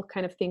most people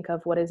kind of think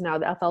of what is now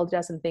the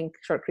FLDS and think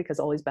Short Creek has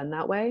always been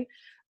that way.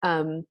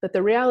 But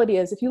the reality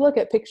is, if you look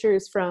at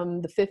pictures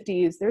from the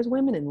 50s, there's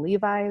women in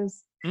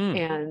Levi's,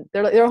 and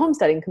they're a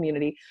homesteading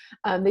community.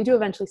 They do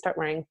eventually start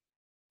wearing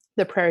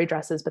the prairie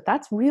dresses, but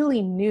that's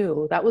really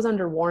new. That was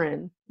under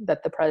Warren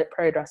that the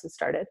prairie dresses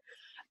started.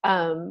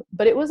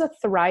 But it was a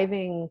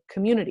thriving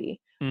community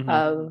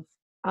of,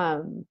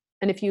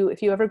 and if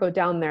you ever go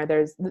down there,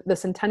 there's the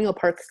Centennial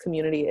Park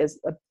community is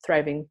a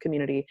thriving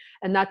community.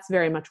 And that's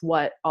very much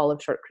what all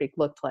of Short Creek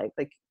looked like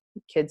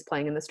kids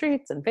playing in the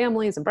streets and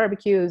families and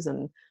barbecues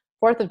and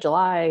 4th of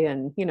July.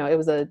 And, you know, it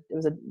was a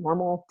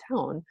normal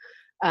town.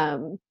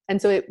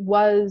 And so it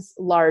was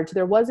large.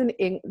 There was an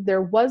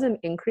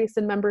increase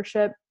in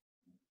membership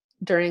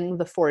during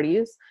the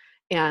 40s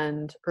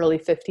and early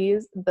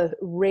 50s. The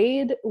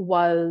raid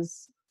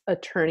was a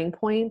turning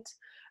point,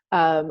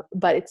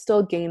 but it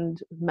still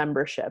gained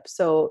membership.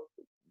 So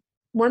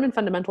Mormon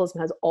fundamentalism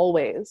has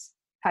always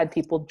had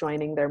people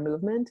joining their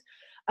movement.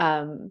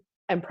 And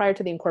prior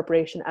to the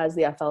incorporation as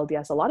the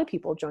FLDS, a lot of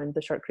people joined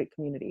the Short Creek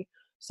community.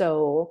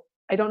 So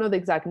I don't know the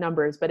exact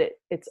numbers, but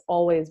it's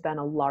always been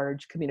a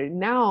large community.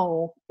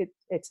 Now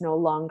it's no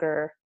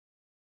longer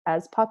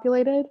as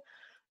populated.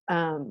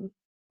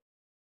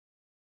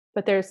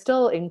 But there's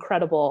still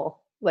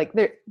incredible,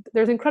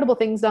 there's incredible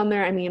things down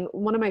there. I mean,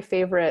 one of my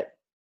favorite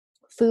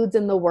foods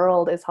in the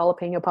world is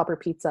jalapeno popper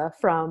pizza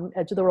from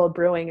Edge of the World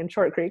Brewing in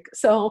Short Creek.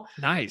 So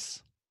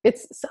nice.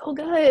 It's so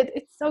good.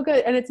 It's so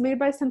good. And it's made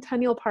by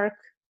Centennial Park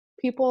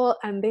people,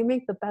 and they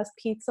make the best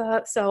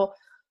pizza. So,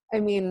 I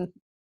mean,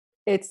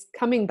 it's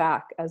coming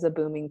back as a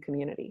booming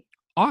community.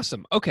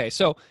 Awesome. Okay.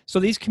 So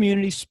these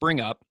communities spring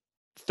up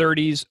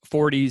 30s,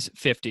 40s,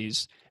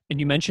 50s, and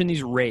you mentioned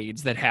these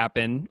raids that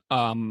happen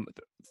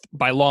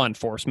by law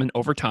enforcement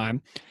over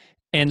time.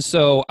 And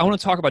so I want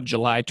to talk about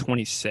July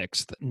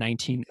 26th,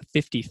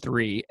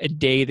 1953, a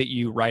day that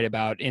you write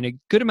about in a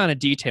good amount of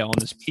detail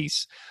in this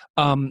piece.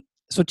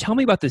 So tell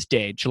me about this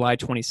day, July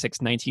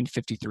 26th,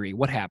 1953.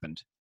 What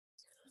happened?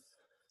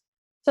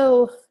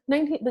 So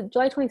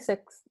July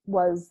 26th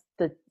was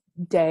the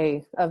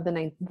day of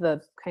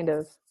the kind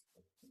of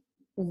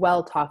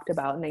well talked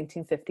about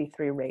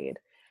 1953 raid.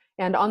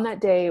 And on that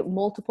day,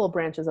 multiple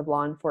branches of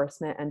law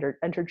enforcement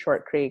entered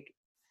Short Creek.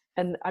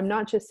 And I'm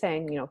not just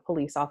saying,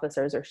 police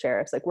officers or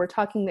sheriffs, we're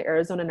talking the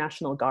Arizona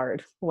National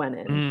Guard went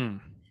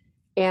in.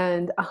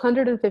 And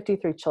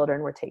 153 children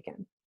were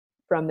taken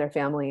from their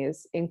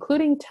families,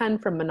 including 10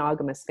 from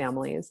monogamous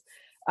families.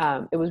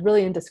 It was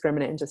really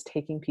indiscriminate in just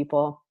taking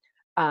people.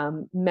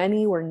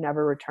 Many were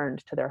never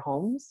returned to their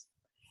homes.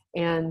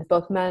 And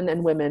both men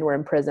and women were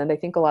imprisoned. I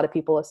think a lot of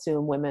people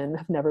assume women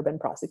have never been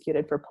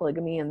prosecuted for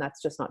polygamy, and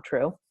that's just not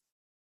true.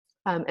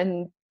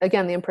 And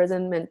again, the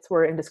imprisonments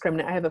were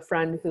indiscriminate. I have a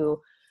friend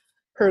who,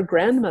 her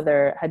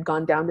grandmother had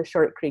gone down to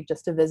Short Creek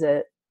just to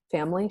visit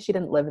family. She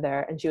didn't live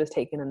there, and she was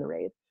taken in the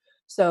raid.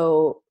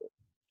 So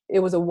it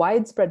was a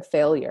widespread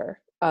failure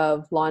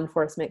of law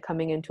enforcement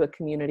coming into a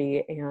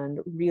community and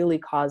really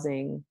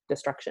causing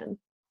destruction.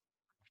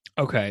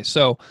 Okay.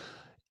 So,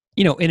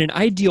 in an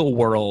ideal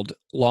world,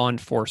 law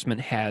enforcement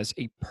has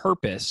a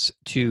purpose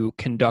to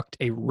conduct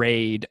a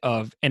raid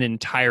of an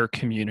entire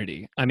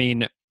community. I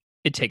mean,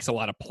 it takes a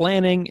lot of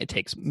planning. It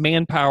takes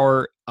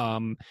manpower.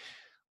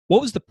 What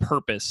was the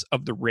purpose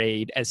of the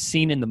raid as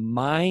seen in the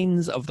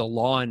minds of the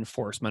law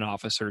enforcement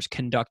officers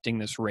conducting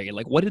this raid?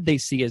 What did they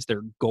see as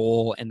their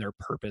goal and their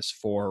purpose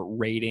for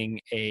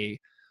raiding a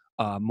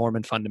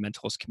Mormon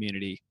fundamentalist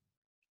community?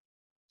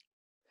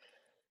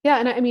 Yeah,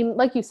 and I mean,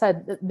 like you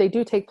said, they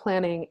do take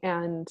planning,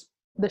 and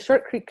the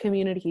Short Creek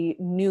community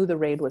knew the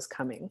raid was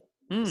coming.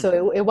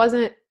 So it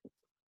wasn't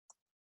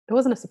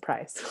a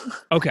surprise.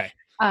 Okay.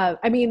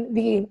 I mean,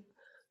 the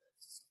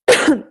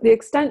the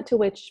extent to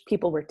which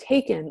people were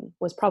taken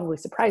was probably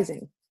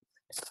surprising.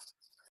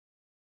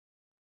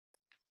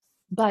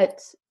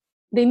 But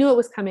they knew it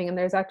was coming, and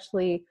there's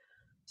actually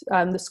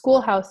the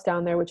schoolhouse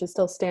down there, which is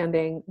still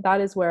standing.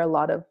 That is where a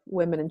lot of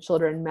women and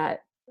children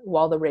met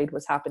while the raid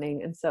was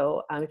happening. And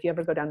so if you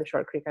ever go down to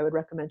Short Creek, I would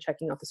recommend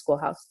checking out the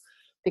schoolhouse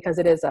because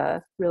it is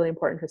a really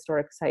important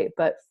historic site.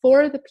 But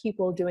for the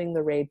people doing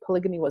the raid,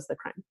 polygamy was the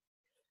crime.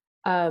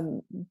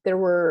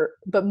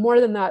 But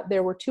more than that,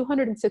 there were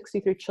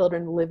 263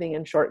 children living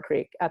in Short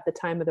Creek at the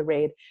time of the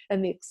raid.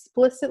 And the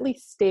explicitly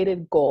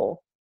stated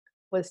goal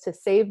was to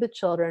save the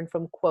children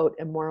from, quote,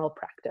 immoral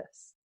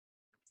practice.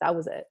 That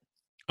was it.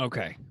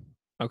 Okay.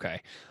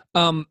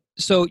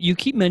 So you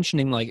keep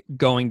mentioning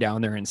going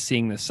down there and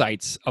seeing the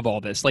sites of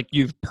all this.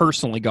 You've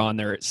personally gone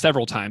there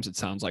several times, it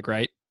sounds like,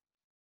 right?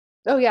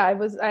 Oh yeah,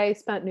 I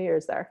spent New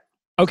Year's there.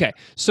 Okay.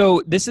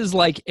 So this is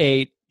like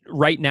a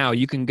right now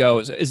you can go,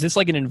 is this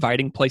like an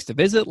inviting place to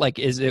visit? Like,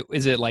 is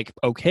it like,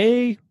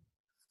 okay?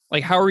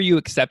 Like, how are you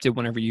accepted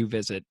whenever you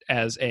visit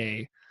as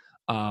a,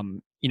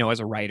 as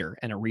a writer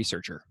and a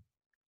researcher?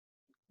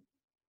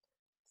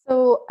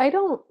 So I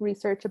don't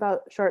research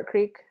about Short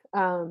Creek.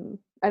 I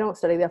don't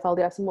study the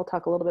FLDS, and we'll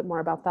talk a little bit more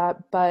about that.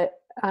 But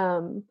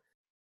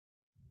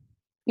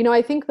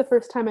I think the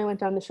first time I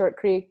went down to Short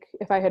Creek,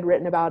 if I had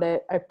written about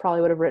it, I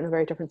probably would have written a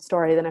very different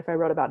story than if I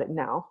wrote about it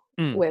now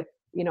Mm. with,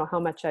 how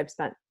much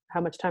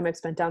time I've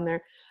spent down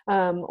there.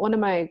 One of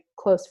my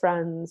close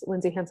friends,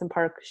 Lindsay Hansen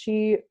Park,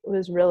 she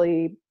was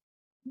one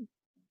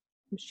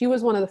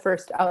of the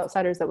first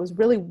outsiders that was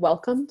really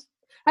welcomed.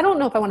 I don't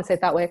know if I want to say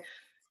it that way.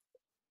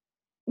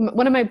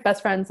 One of my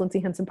best friends, Lindsay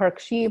Hansen Park,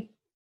 she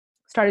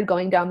started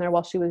going down there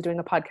while she was doing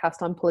a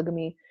podcast on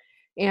polygamy.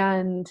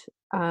 And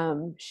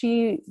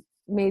she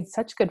made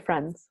such good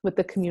friends with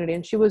the community,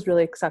 and she was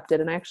really accepted.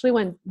 And I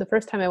actually the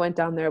first time I went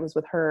down there was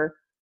with her.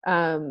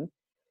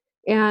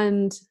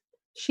 And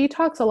she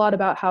talks a lot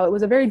about how it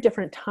was a very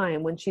different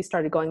time when she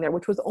started going there,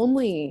 which was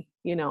only,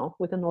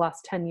 within the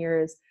last 10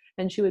 years.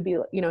 And she would be,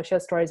 she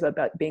has stories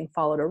about being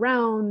followed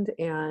around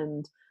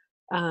and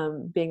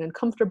being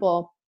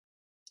uncomfortable.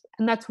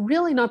 And that's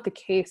really not the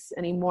case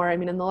anymore. I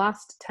mean, in the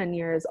last 10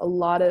 years, a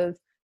lot of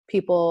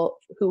people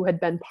who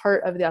had been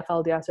part of the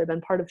FLDS or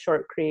been part of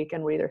Short Creek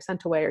and were either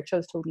sent away or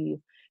chose to leave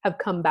have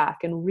come back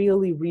and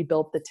really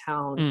rebuilt the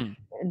town. Mm.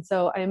 And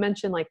so I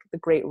mentioned like the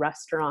great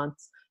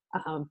restaurants.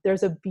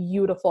 There's a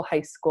beautiful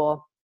high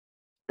school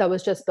that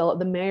was just built.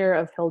 The mayor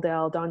of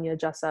Hilldale, Danya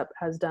Jessup,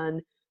 has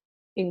done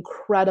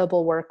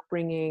incredible work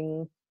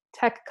bringing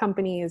tech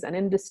companies and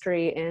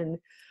industry in,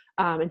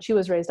 and she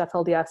was raised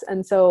FLDS.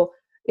 And so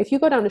if you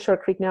go down to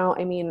Short Creek now,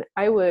 I mean,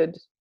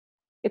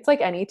 it's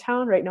like any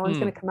town, right? No one's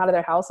going to come out of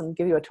their house and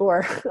give you a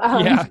tour.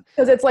 Yeah.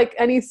 Because it's like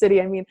any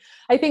city. I mean,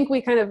 I think we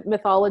kind of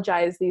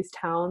mythologize these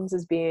towns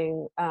as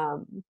being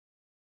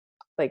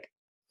like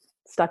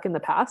stuck in the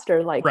past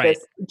or like Right.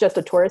 this just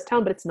a tourist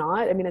town, but it's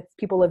not. I mean, it's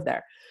people live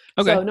there.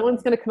 Okay. So no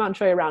one's going to come out and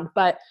show you around,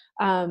 but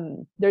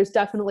there's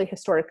definitely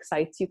historic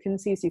sites you can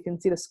see. So you can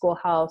see the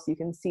schoolhouse, you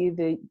can see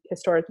the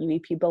historic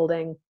UEP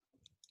building.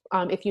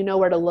 If you know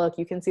where to look,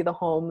 you can see the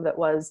home that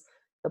was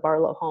the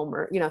Barlow home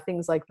or,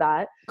 things like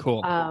that.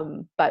 Cool.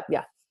 But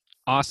yeah.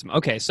 Awesome.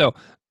 Okay. So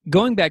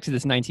going back to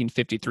this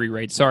 1953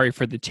 raid, sorry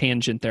for the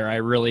tangent there.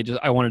 I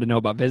wanted to know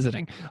about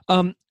visiting.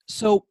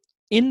 So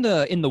in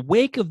the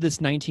wake of this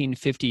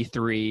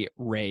 1953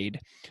 raid,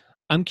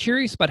 I'm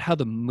curious about how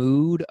the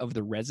mood of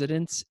the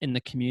residents in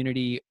the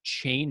community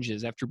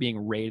changes after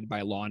being raided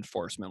by law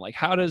enforcement. Like,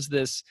 how does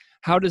this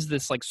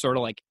like sort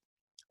of like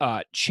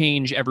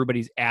change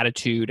everybody's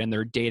attitude and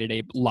their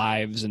day-to-day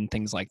lives and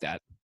things like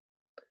that?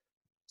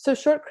 So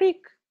Short Creek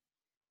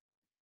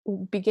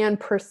began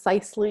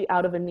precisely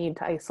out of a need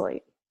to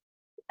isolate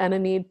and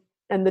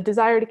the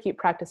desire to keep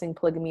practicing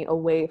polygamy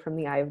away from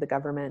the eye of the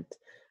government.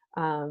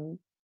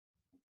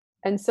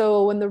 And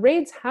so when the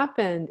raids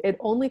happened, it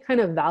only kind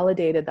of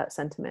validated that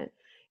sentiment,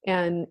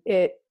 and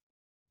the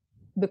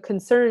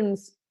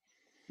concerns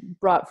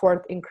brought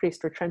forth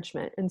increased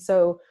retrenchment. And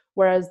so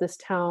whereas this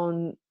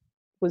town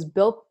was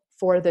built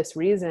for this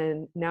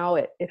reason, now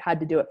it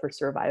had to do it for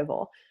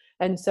survival.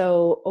 And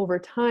so over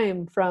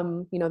time,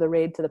 from the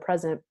raid to the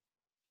present,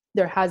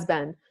 there has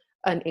been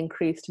an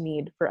increased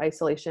need for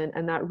isolation,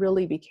 and that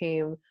really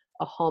became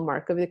a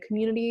hallmark of the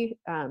community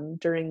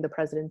during the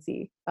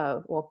presidency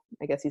of, well,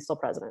 I guess he's still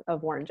president,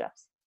 of Warren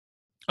Jeffs.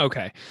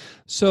 Okay.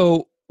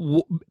 So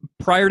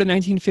prior to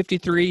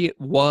 1953,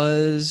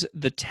 was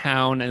the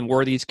town and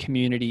were these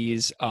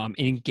communities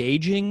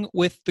engaging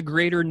with the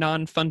greater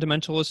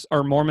non-fundamentalist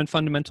or Mormon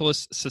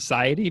fundamentalist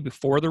society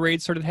before the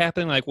raid started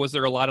happening? Like, was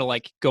there a lot of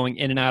like going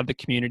in and out of the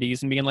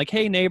communities and being like,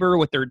 hey, neighbor,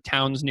 with their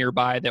towns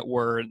nearby that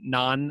were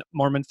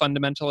non-Mormon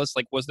fundamentalists?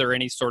 Like, was there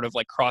any sort of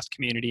like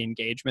cross-community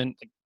engagement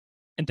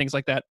and things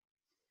like that?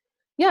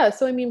 Yeah,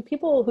 so I mean,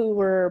 people who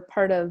were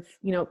part of,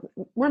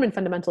 Mormon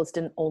fundamentalists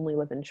didn't only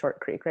live in Short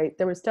Creek, right?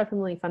 There was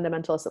definitely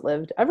fundamentalists that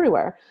lived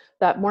everywhere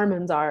that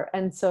Mormons are.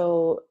 And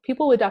so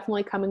people would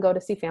definitely come and go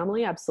to see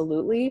family,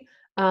 absolutely.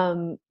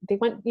 They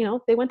went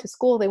to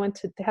school, they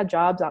had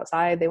jobs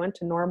outside, they had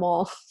a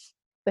normal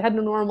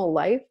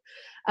life.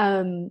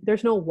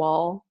 There's no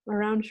wall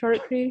around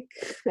Short Creek.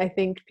 I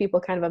think people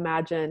kind of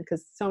imagine,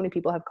 because so many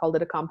people have called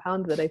it a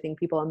compound, that I think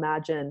people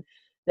imagine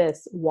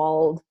this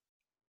walled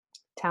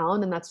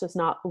town, and that's just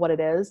not what it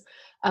is.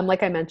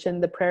 Like I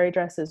mentioned, the prairie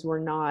dresses were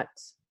not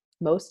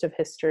most of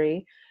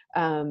history.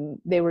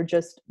 They were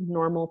just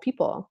normal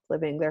people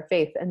living their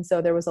faith. And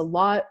so there was a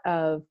lot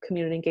of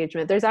community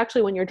engagement. There's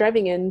actually, when you're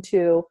driving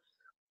into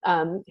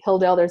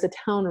Hilldale, there's a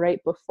town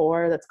right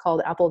before that's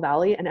called Apple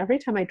Valley. And every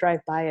time I drive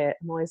by it,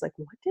 I'm always like,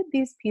 what did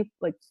these people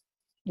like?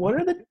 What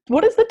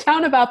does the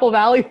town of Apple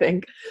Valley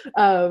think?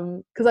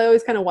 Because I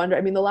always kind of wonder.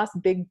 I mean, the last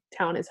big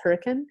town is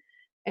Hurricane.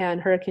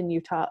 And Hurricane,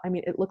 Utah, I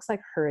mean, it looks like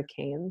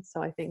hurricane.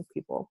 So I think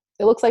it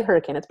looks like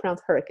hurricane. It's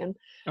pronounced hurricane.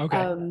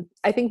 Okay.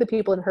 I think the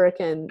people in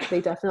Hurricane,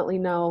 they definitely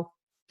know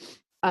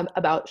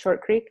about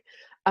Short Creek.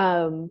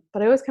 But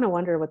I always kind of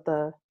wonder what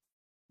the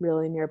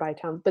really nearby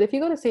towns. But if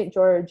you go to St.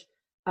 George,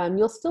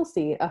 you'll still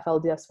see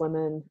FLDS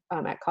women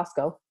at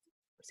Costco,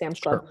 Sam's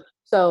Club. Sure.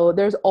 So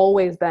there's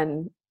always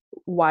been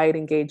wide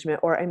engagement.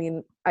 Or I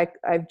mean,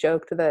 I've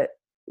joked that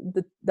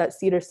that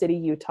Cedar City,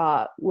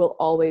 Utah will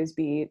always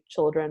be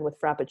children with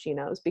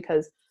frappuccinos,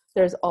 because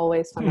there's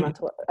always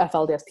fundamental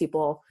FLDS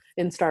people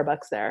in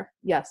Starbucks there.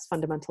 Yes,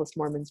 fundamentalist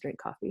Mormons drink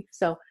coffee.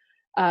 So,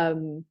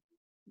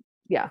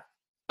 yeah.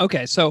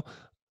 Okay, so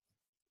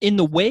in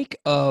the wake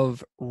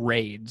of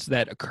raids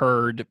that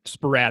occurred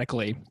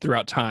sporadically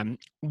throughout time,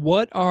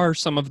 what are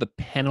some of the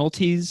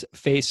penalties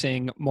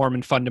facing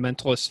Mormon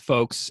fundamentalist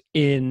folks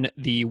in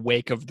the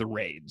wake of the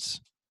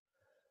raids?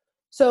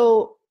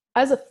 So,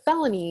 as a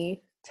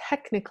felony,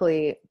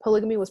 technically,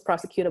 polygamy was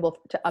prosecutable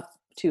to up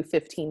to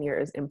 15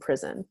 years in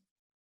prison.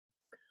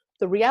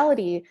 The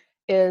reality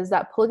is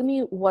that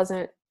polygamy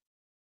wasn't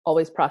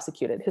always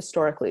prosecuted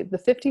historically. The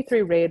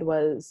 53 raid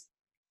was,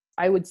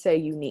 I would say,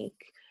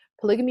 unique.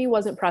 Polygamy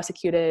wasn't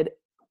prosecuted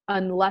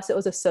unless it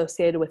was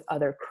associated with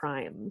other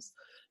crimes.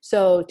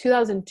 So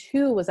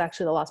 2002 was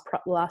actually the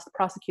last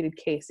prosecuted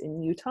case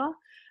in Utah.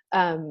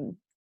 And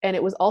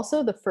it was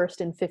also the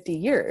first in 50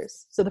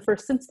 years. So the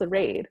first since the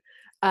raid.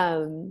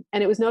 And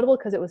it was notable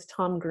because it was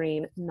Tom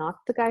Green, not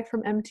the guy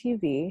from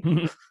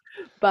MTV,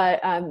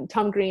 but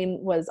Tom Green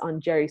was on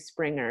Jerry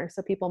Springer.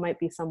 So people might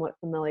be somewhat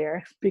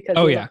familiar because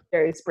he was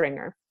Jerry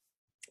Springer.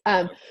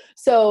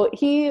 So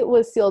he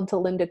was sealed to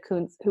Linda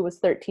Kuntz, who was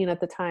 13 at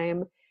the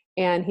time,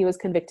 and he was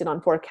convicted on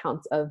 4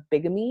 counts of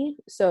bigamy.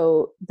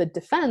 So the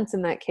defense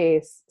in that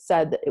case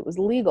said that it was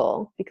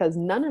legal because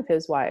none of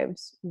his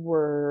wives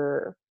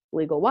were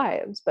legal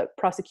wives, but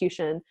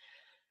prosecution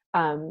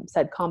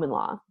said common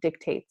law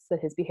dictates that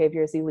his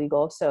behavior is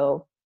illegal.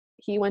 So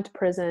he went to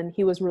prison.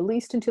 He was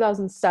released in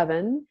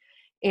 2007,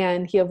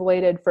 and he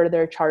avoided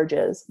further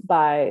charges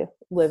by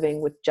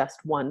living with just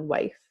one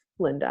wife,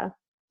 Linda.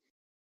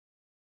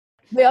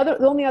 The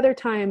only other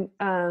time,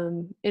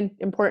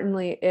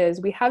 importantly, is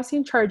we have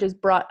seen charges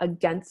brought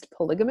against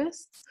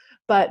polygamists,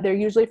 but they're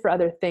usually for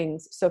other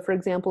things. So, for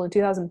example, in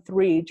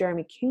 2003,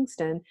 Jeremy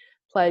Kingston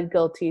pled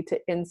guilty to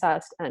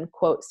incest and,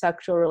 quote,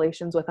 sexual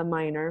relations with a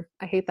minor.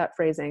 I hate that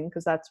phrasing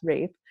because that's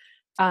rape.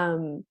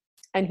 And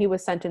he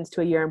was sentenced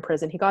to a year in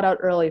prison. He got out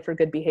early for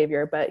good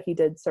behavior, but he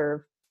did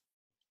serve,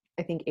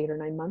 I think, 8 or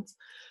 9 months.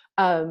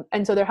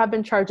 And so there have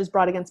been charges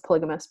brought against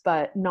polygamists,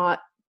 but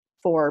not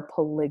for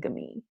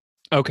polygamy.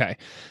 Okay.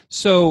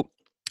 So,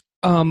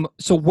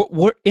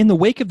 what in the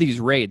wake of these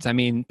raids, I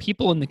mean,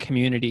 people in the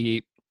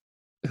community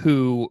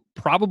who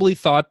probably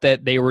thought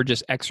that they were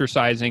just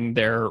exercising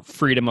their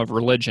freedom of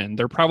religion,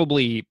 they're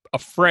probably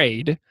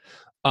afraid.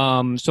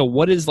 So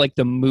what is like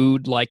the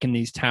mood like in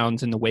these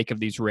towns in the wake of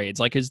these raids?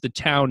 Like, is the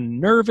town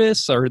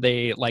nervous? Are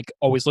they like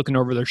always looking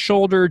over their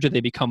shoulder? Do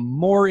they become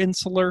more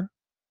insular?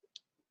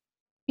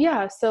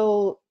 Yeah,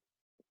 so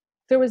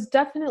there was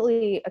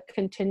definitely a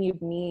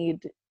continued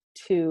need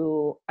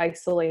to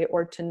isolate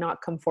or to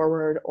not come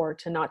forward or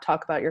to not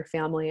talk about your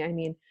family. I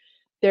mean,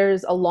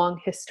 there's a long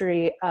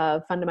history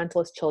of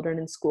fundamentalist children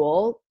in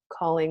school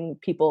calling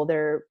people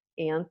their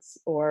aunts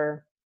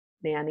or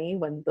nanny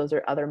when those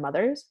are other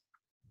mothers.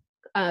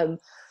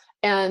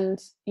 And,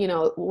 you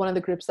know, one of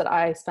the groups that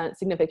I spent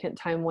significant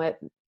time with,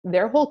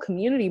 their whole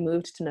community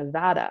moved to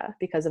Nevada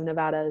because of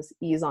Nevada's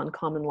ease on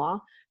common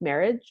law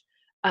marriage.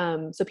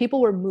 So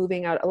people were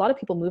moving out. A lot of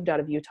people moved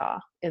out of Utah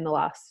in the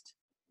last,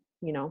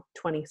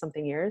 20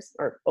 something years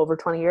or over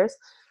 20 years.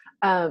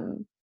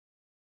 And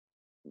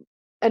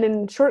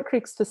in Short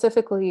Creek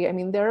specifically, I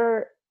mean,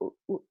 a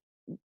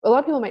lot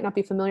of people might not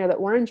be familiar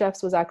that Warren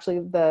Jeffs was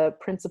actually the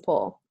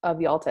principal of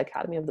the Alta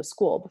Academy of the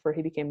school before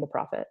he became the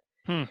prophet.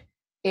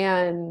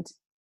 And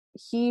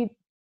he,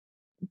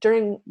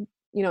 during,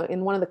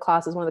 in one of the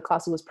classes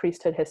was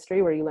priesthood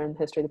history, where you learn the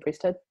history of the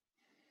priesthood.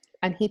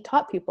 And he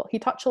taught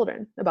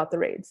children about the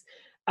raids,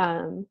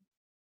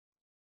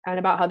 and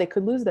about how they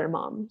could lose their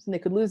moms and they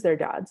could lose their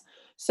dads.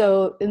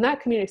 So in that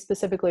community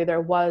specifically,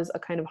 there was a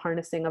kind of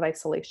harnessing of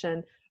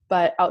isolation.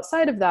 But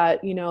outside of that,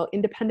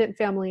 independent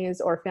families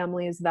or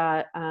families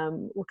that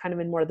were kind of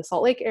in more of the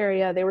Salt Lake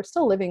area, they were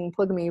still living in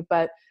polygamy,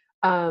 but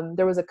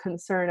there was a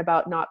concern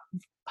about not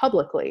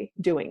publicly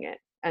doing it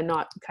and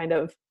not kind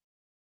of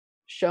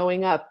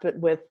showing up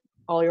with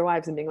all your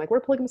wives and being like, we're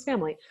a polygamous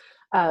family.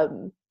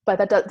 But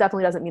that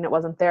definitely doesn't mean it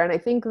wasn't there. And I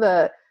think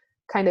the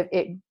kind of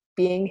it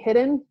being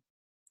hidden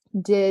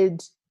did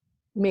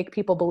make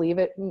people believe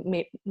it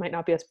might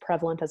not be as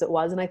prevalent as it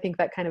was. And I think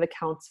that kind of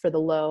accounts for the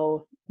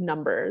low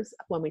numbers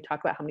when we talk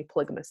about how many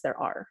polygamists there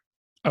are.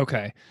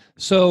 Okay.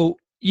 So,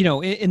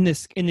 in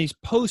these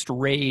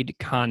post-raid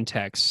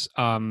contexts,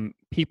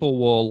 people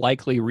will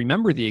likely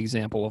remember the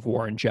example of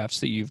Warren Jeffs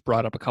that you've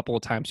brought up a couple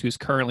of times, who's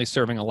currently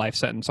serving a life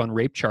sentence on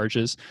rape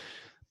charges.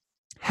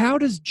 How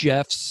does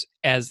Jeffs,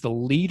 as the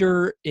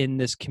leader in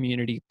this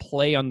community,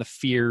 play on the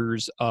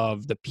fears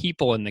of the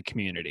people in the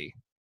community?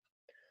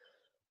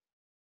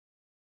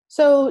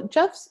 So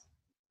Jeffs,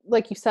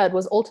 like you said,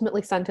 was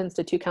ultimately sentenced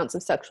to 2 counts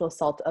of sexual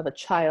assault of a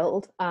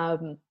child.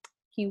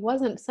 he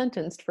wasn't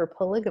sentenced for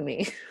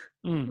polygamy.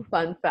 Mm.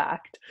 Fun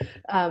fact.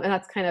 And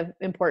that's kind of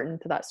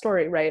important to that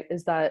story, right?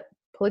 Is that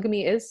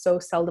polygamy is so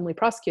seldomly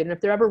prosecuted. And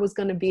if there ever was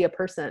going to be a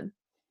person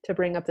to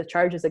bring up the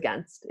charges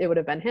against, it would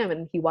have been him,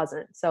 and he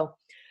wasn't. So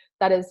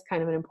that is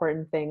kind of an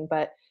important thing.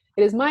 But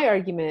it is my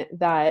argument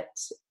that,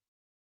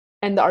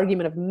 and the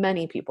argument of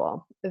many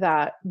people,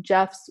 that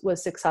Jeffs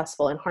was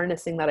successful in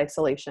harnessing that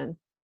isolation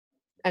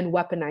and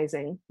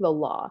weaponizing the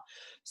law.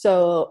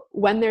 So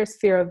when there's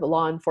fear of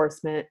law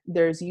enforcement,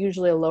 there's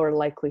usually a lower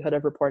likelihood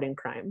of reporting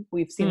crime.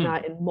 We've seen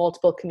that in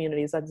multiple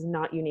communities. That's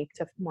not unique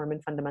to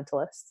Mormon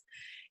fundamentalists.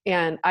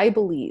 And I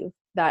believe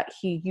that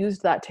he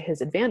used that to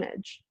his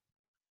advantage,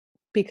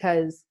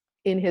 because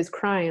in his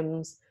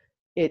crimes,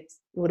 it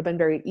would have been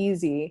very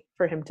easy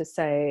for him to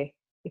say,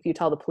 if you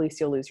tell the police,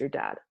 you'll lose your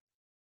dad.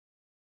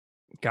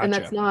 Gotcha. And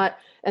that's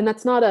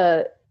not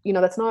a,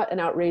 that's not an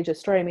outrageous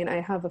story. I mean,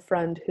 I have a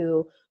friend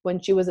who, when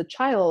she was a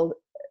child,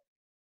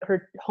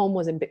 her home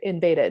was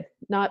invaded.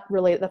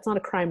 That's not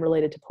a crime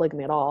related to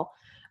polygamy at all.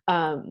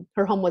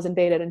 Her home was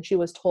invaded, and she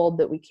was told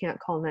that we can't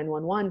call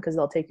 911 because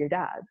they'll take your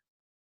dad.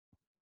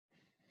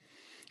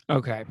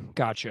 Okay,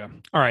 gotcha.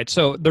 All right,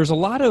 so there's a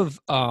lot of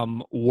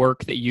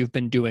work that you've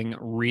been doing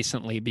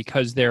recently,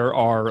 because there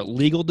are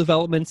legal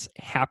developments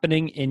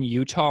happening in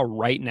Utah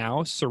right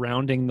now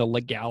surrounding the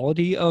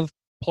legality of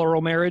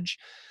plural marriage.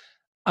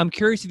 I'm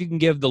curious if you can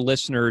give the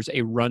listeners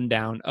a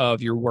rundown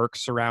of your work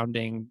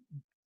surrounding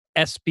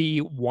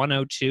SB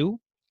 102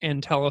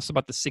 and tell us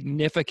about the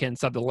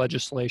significance of the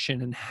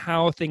legislation and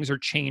how things are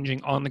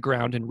changing on the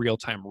ground in real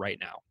time right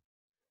now.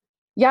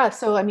 Yeah,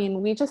 so I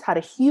mean, we just had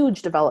a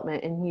huge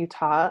development in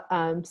Utah.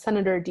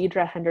 Senator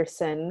Deidre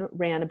Henderson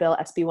ran a bill,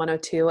 SB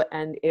 102,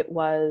 and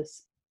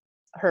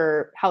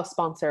her House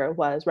sponsor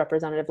was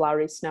Representative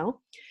Lowry Snow.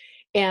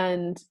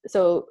 And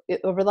so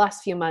over the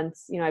last few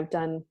months, I've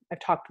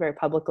talked very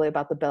publicly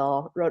about the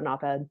bill, wrote an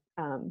op-ed,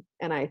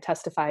 and I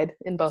testified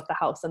in both the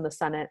House and the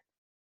Senate.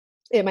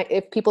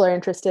 If people are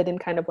interested in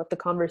kind of what the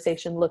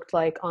conversation looked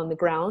like on the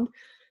ground,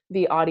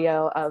 the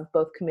audio of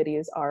both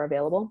committees are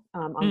available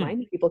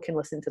online. People can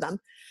listen to them.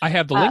 I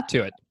have the link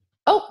to it.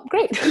 Oh,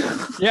 great.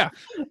 Yeah.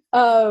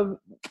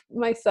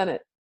 My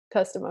Senate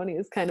testimony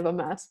is kind of a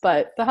mess,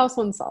 but the House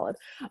one's solid.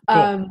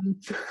 Cool.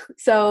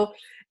 So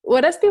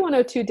what SB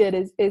 102 did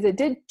is it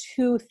did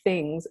two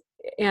things.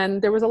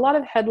 And there was a lot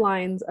of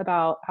headlines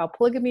about how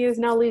polygamy is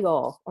now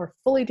legal or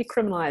fully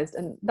decriminalized.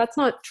 And that's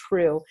not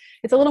true.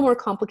 It's a little more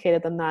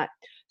complicated than that.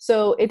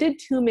 So it did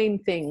two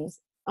main things.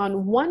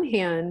 On one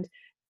hand,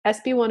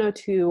 SB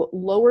 102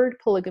 lowered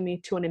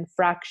polygamy to an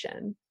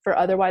infraction for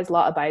otherwise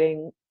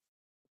law-abiding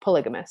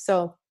polygamists.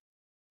 So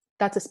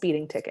that's a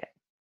speeding ticket.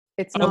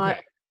 It's not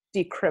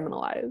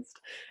decriminalized.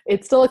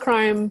 It's still a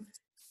crime.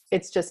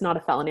 It's just not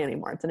a felony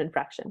anymore. It's an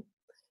infraction.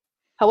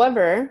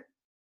 However,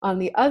 on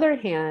the other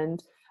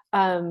hand,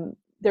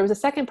 there was a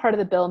second part of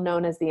the bill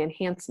known as the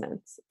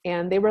enhancements,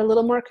 and they were a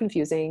little more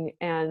confusing,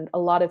 and a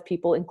lot of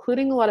people,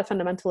 including a lot of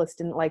fundamentalists,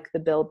 didn't like the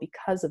bill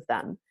because of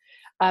them.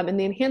 And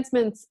the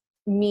enhancements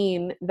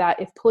mean that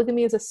if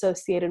polygamy is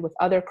associated with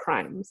other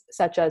crimes,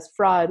 such as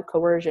fraud,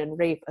 coercion,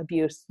 rape,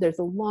 abuse, there's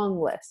a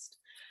long list,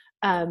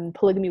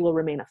 polygamy will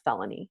remain a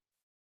felony.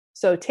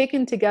 So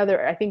taken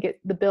together, I think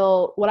the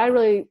bill, what I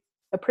really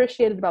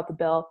appreciated about the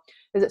bill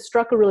is it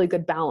struck a really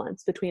good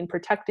balance between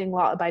protecting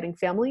law-abiding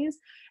families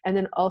and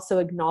then also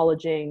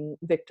acknowledging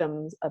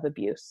victims of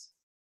abuse.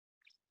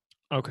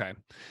 Okay.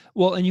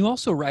 Well, and you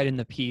also write in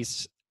the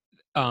piece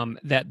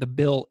that the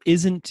bill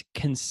isn't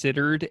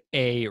considered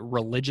a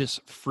religious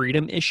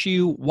freedom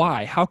issue.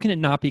 Why? How can it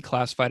not be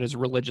classified as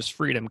religious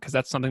freedom? Because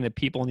that's something that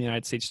people in the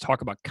United States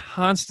talk about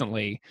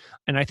constantly.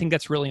 And I think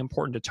that's really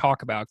important to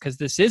talk about, because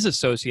this is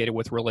associated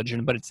with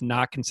religion, but it's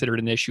not considered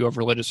an issue of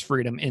religious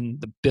freedom in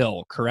the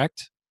bill,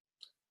 correct?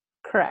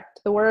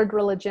 Correct. The word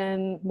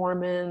religion,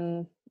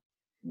 Mormon,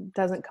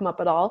 doesn't come up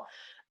at all.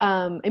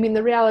 I mean,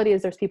 the reality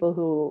is there's people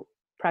who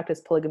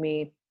practice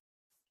polygamy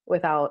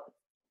without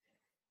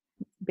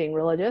being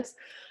religious.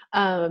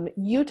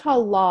 Utah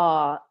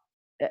law,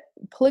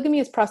 polygamy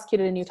is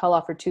prosecuted in Utah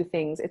law for two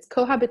things. It's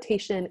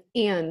cohabitation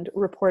and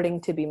purporting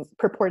to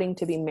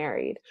be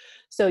married.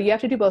 So you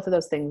have to do both of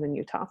those things in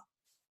Utah.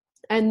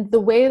 And the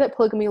way that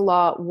polygamy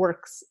law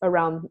works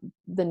around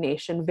the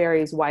nation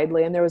varies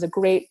widely. And there was a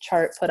great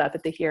chart put up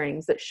at the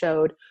hearings that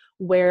showed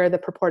where the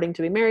purporting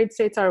to be married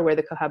states are, where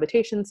the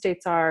cohabitation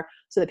states are,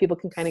 so that people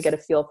can kind of get a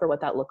feel for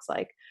what that looks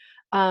like.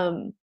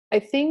 I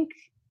think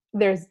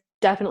there's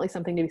definitely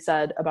something to be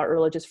said about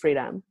religious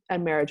freedom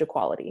and marriage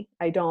equality.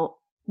 I don't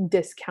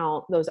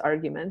discount those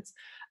arguments.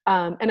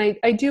 And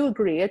I do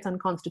agree it's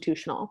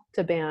unconstitutional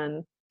to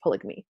ban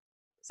polygamy.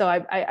 So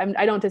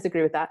I don't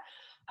disagree with that.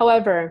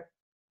 However,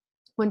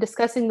 when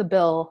discussing the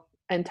bill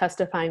and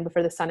testifying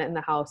before the Senate and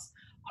the House,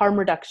 harm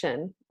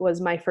reduction was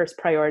my first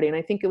priority. And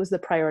I think it was the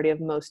priority of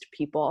most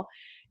people.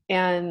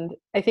 And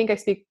I think I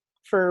speak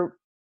for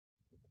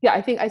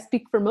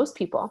most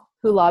people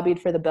who lobbied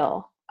for the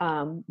bill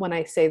when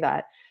I say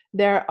that.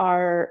 There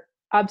are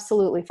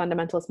absolutely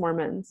fundamentalist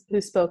Mormons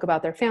who spoke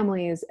about their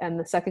families and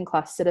the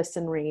second-class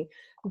citizenry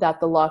that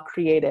the law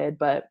created,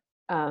 but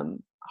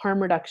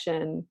harm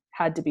reduction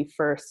had to be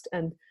first.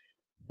 And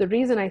the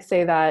reason I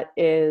say that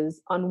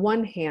is, on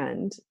one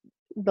hand,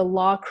 the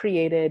law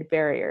created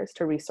barriers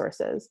to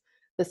resources.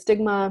 The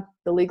stigma,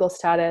 the legal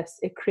status,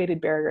 it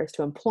created barriers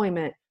to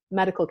employment,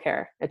 medical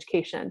care,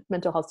 education,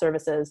 mental health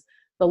services.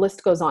 The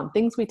list goes on,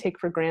 things we take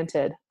for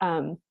granted.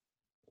 An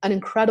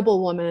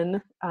incredible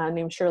woman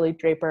named Shirley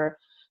Draper,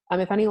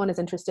 if anyone is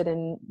interested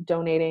in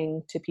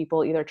donating to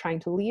people either trying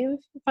to leave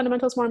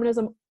fundamentalist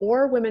Mormonism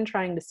or women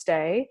trying to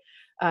stay,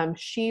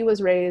 she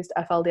was raised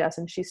FLDS,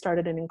 and she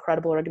started an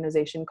incredible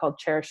organization called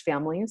Cherish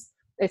Families.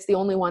 It's the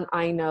only one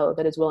I know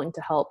that is willing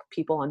to help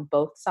people on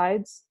both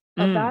sides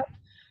of that.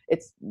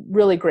 It's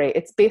really great.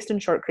 It's based in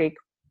Short Creek.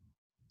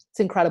 It's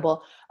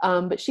incredible.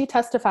 But she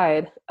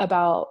testified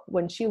about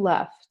when she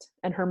left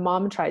and her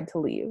mom tried to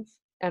leave,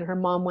 and her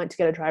mom went to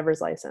get a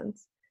driver's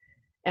license.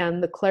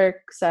 And the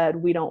clerk said,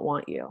 "We don't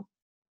want you."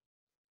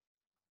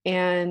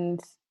 And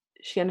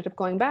she ended up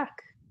going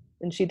back,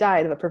 and she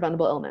died of a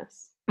preventable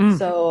illness.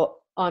 So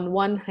on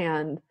one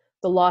hand,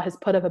 the law has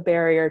put up a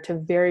barrier to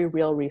very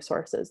real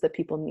resources that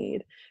people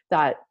need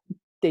that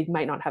they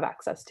might not have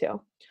access to.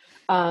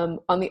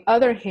 On the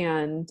other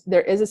hand,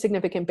 there is a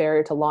significant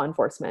barrier to law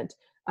enforcement.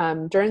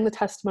 During the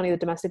testimony, the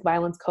Domestic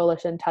Violence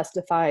Coalition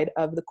testified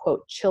of the,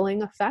 quote,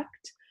 chilling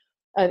effect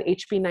of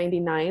HB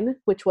 99,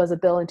 which was a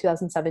bill in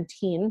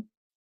 2017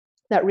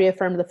 that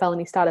reaffirmed the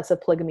felony status of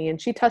polygamy.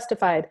 And she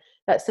testified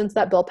that since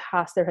that bill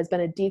passed, there has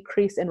been a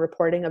decrease in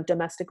reporting of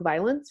domestic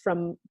violence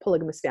from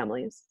polygamous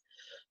families.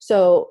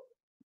 So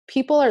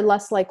people are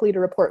less likely to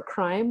report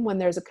crime when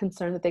there's a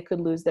concern that they could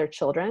lose their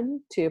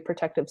children to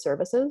protective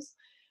services.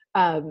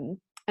 And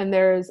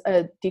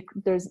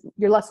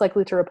you're less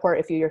likely to report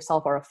if you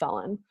yourself are a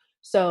felon.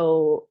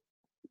 So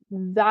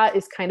that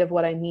is kind of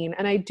what I mean.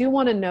 And I do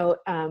want to note,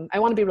 I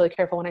want to be really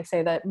careful when I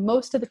say that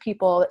most of the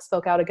people that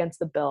spoke out against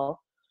the bill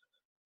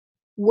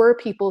were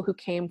people who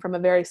came from a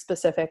very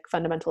specific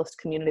fundamentalist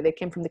community. They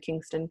came from the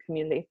Kingston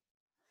community.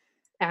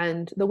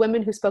 And the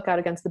women who spoke out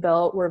against the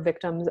bill were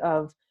victims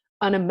of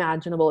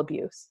unimaginable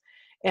abuse.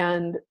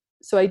 And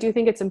so I do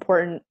think it's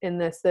important in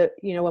this that,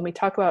 when we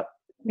talk about,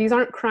 these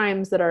aren't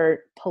crimes that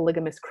are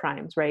polygamous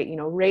crimes, right?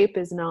 Rape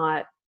is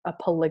not a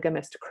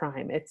polygamist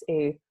crime. It's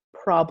a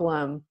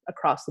problem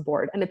across the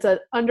board. And it's an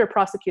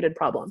under-prosecuted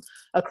problem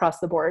across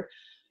the board.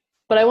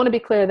 But I want to be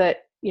clear that,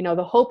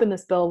 the hope in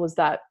this bill was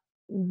that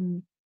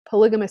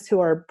polygamists who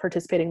are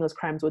participating in those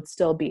crimes would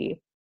still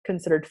be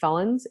considered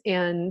felons.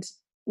 And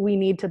we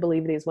need to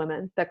believe these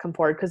women that come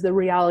forward, because the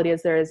reality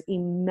is there is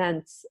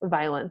immense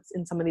violence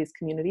in some of these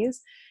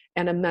communities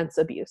and immense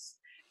abuse.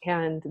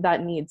 And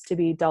that needs to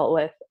be dealt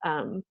with.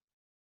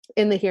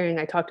 In the hearing,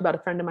 I talked about a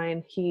friend of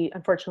mine. He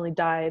unfortunately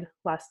died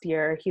last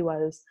year. He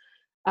was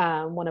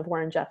one of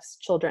Warren Jeff's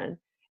children.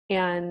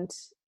 And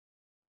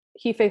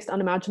he faced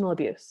unimaginable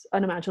abuse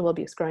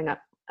growing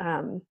up.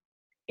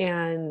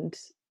 And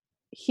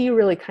he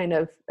really kind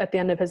of, at the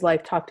end of his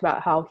life, talked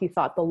about how he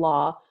thought the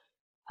law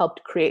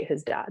helped create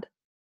his dad.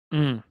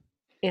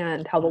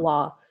 And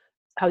how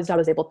his dad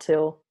was able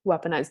to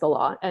weaponize the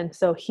law. And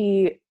so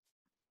he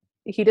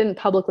didn't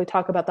publicly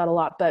talk about that a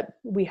lot, but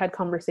we had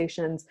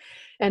conversations,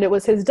 and it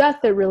was his death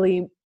that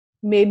really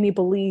made me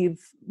believe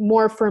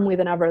more firmly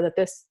than ever that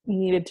this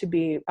needed to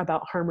be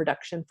about harm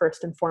reduction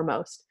first and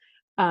foremost,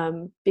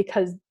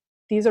 because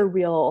these are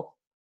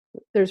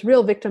there's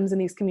real victims in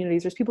these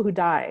communities. There's people who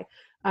die.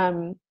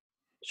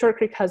 Short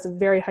Creek has a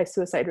very high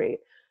suicide rate.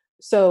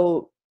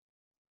 So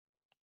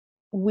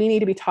we need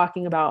to be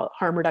talking about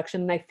harm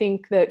reduction. And I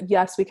think that,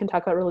 yes, we can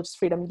talk about religious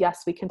freedom.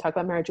 Yes, we can talk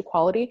about marriage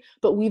equality,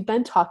 but we've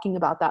been talking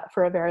about that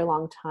for a very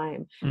long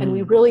time. And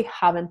we really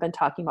haven't been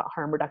talking about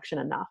harm reduction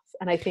enough.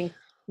 And I think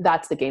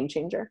that's the game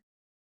changer.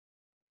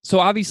 So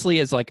obviously,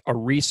 as like a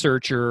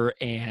researcher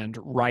and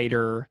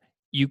writer,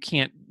 you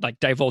can't like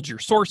divulge your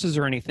sources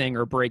or anything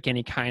or break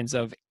any kinds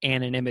of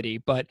anonymity,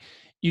 but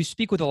you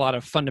speak with a lot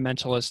of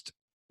fundamentalist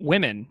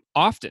women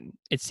often,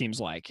 it seems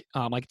like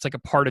it's like a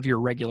part of your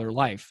regular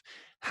life.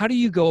 How do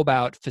you go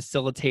about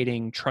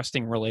facilitating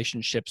trusting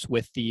relationships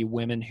with the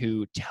women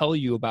who tell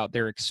you about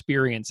their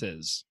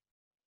experiences?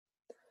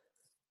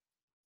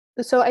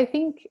 So I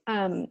think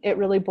it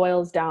really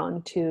boils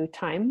down to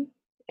time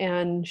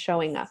and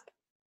showing up.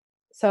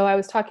 So I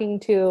was talking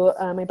to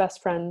my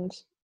best friend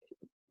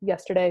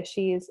yesterday.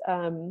 She's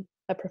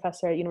a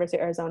professor at University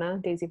of Arizona,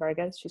 Daisy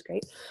Vargas. She's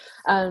great.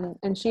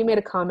 And she made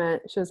a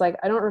comment. She was like,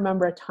 "I don't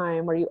remember a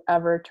time where you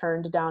ever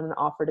turned down an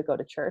offer to go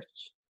to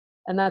church."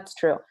 And that's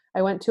true.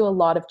 I went to a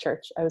lot of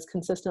church. I was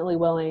consistently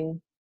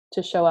willing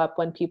to show up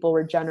when people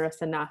were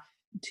generous enough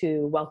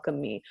to welcome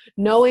me,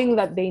 knowing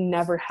that they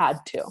never had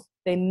to.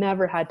 They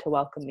never had to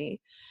welcome me.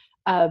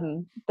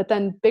 But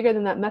then bigger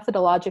than that,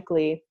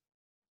 methodologically,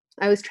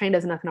 I was trained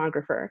as an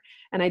ethnographer,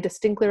 and I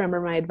distinctly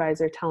remember my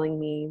advisor telling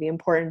me the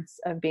importance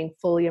of being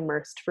fully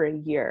immersed for a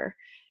year.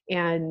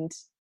 And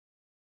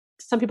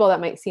to some people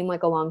that might seem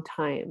like a long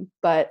time,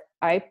 but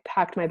I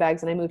packed my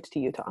bags and I moved to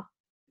Utah.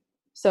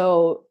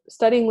 So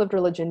studying lived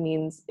religion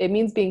means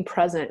being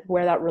present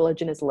where that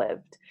religion is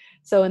lived.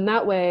 So in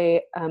that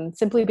way,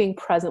 simply being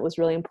present was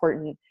really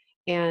important.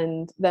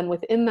 And then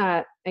within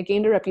that, I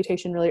gained a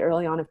reputation really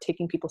early on of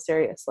taking people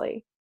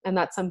seriously. And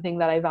that's something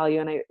that I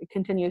value, and it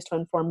continues to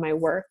inform my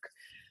work.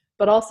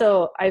 But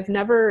also, I've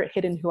never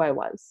hidden who I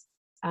was.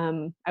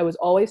 I was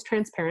always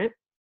transparent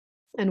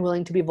and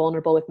willing to be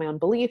vulnerable with my own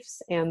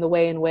beliefs and the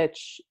way in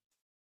which,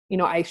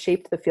 I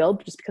shaped the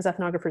field, just because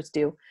ethnographers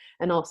do.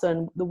 And also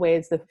in the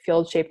ways the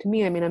field shaped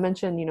me. I mean, I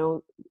mentioned,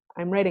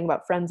 I'm writing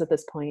about friends at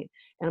this point,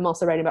 and I'm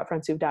also writing about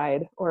friends who've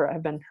died or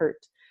have been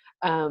hurt.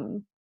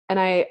 And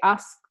I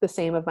ask the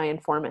same of my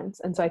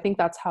informants. And so I think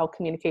that's how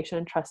communication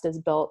and trust is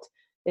built.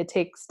 It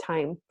takes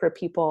time for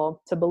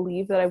people to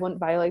believe that I wouldn't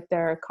violate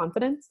their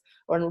confidence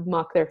or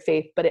mock their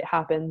faith, but it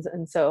happens.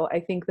 And so I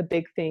think the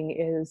big thing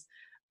is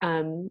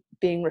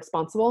being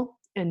responsible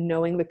and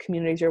knowing the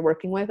communities you're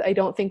working with. I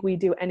don't think we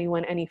do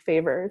anyone any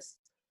favors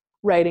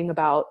writing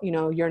about,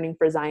 yearning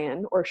for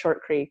Zion or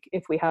Short Creek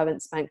if we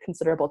haven't spent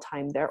considerable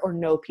time there or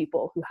know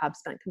people who have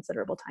spent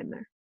considerable time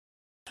there.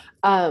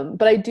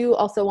 But I do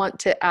also want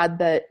to add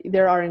that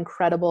there are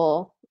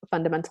incredible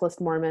fundamentalist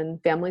Mormon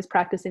families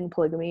practicing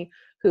polygamy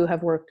who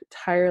have worked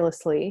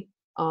tirelessly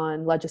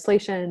on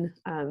legislation.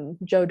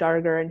 Joe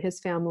Darger and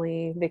his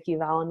family, Vicky,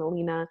 Val, and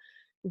Alina,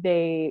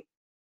 they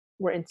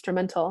were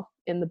instrumental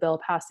in the bill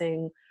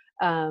passing.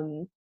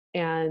 And,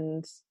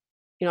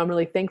 I'm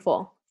really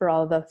thankful for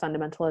all the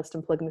fundamentalist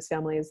and polygamous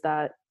families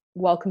that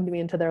welcomed me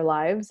into their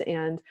lives.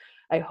 And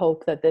I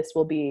hope that this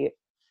will be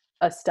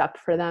a step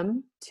for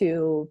them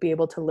to be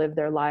able to live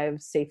their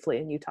lives safely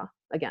in Utah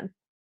again.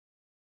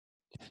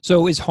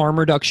 So is harm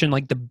reduction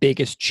like the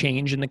biggest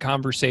change in the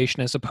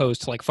conversation as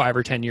opposed to like 5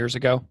 or 10 years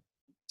ago?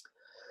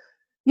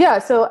 Yeah.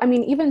 So, I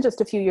mean, even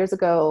just a few years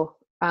ago,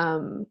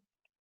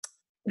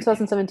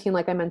 2017,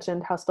 like I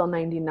mentioned, House Bill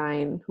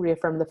 99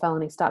 reaffirmed the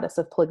felony status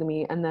of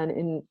polygamy. And then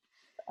in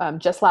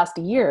just last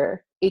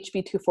year,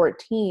 HB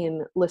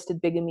 214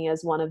 listed bigamy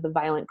as one of the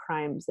violent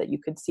crimes that you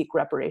could seek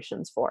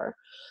reparations for.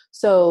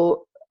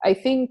 So I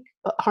think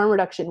harm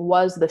reduction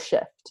was the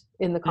shift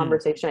in the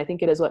conversation. I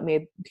think it is what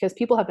made, because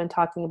people have been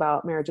talking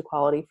about marriage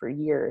equality for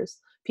years.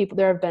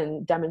 There have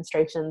been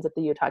demonstrations at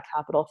the Utah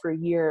Capitol for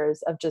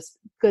years of just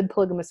good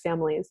polygamous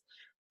families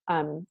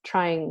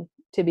trying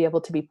to be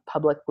able to be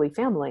publicly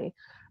family.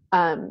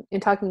 In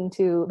talking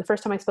to, the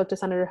first time I spoke to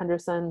Senator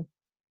Henderson,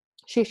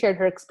 she shared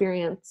her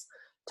experience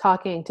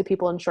talking to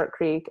people in Short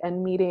Creek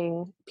and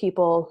meeting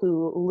people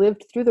who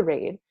lived through the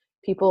raid,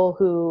 people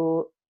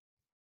who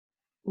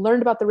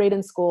learned about the raid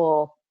in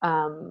school,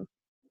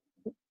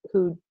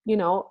 who,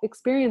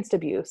 experienced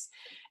abuse.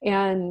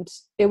 And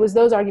it was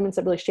those arguments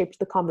that really shaped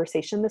the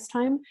conversation this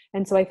time.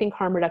 And so I think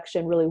harm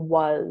reduction really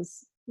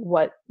was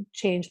what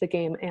changed the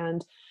game.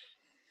 And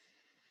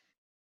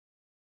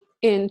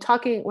in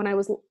talking, when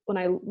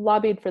I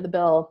lobbied for the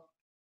bill,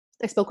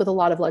 I spoke with a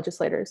lot of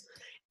legislators.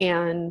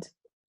 And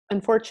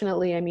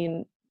unfortunately, I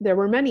mean, there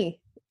were many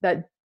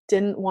that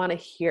didn't want to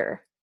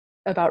hear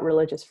about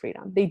religious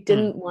freedom. They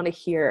didn't want to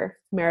hear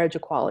marriage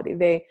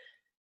equality.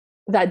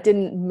 That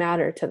didn't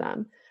matter to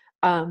them.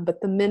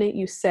 But the minute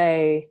you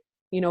say,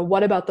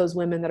 what about those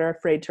women that are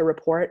afraid to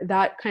report,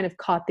 that kind of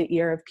caught the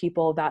ear of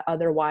people that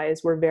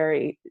otherwise were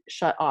very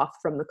shut off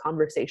from the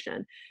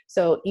conversation.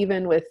 So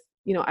even with,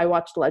 I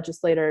watched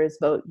legislators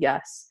vote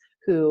yes,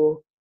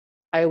 who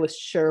I was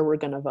sure were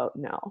going to vote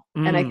no.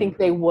 And I think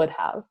they would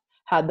have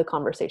had the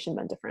conversation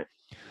been different.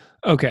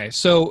 Okay.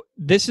 So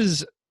this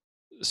is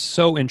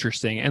so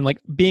interesting. And like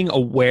being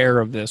aware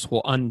of this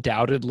will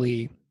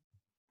undoubtedly,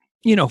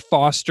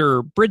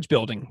 foster bridge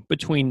building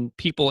between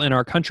people in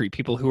our country,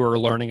 people who are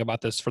learning about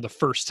this for the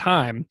first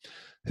time,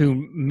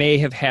 who may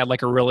have had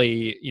like a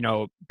really,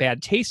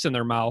 bad taste in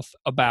their mouth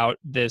about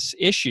this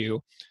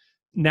issue.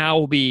 Now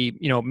will be,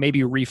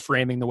 maybe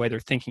reframing the way they're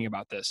thinking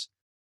about this.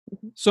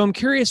 So I'm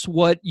curious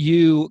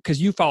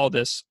because you follow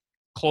this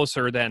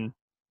closer than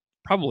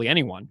probably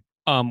anyone.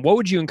 What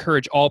would you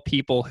encourage all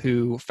people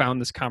who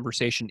found this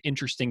conversation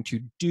interesting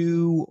to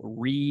do,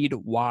 read,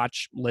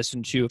 watch,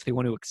 listen to, if they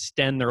want to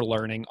extend their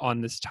learning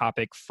on this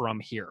topic from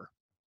here?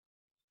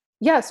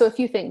 Yeah, so a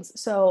few things.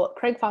 So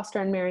Craig Foster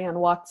and Marianne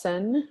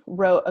Watson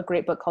wrote a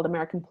great book called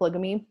American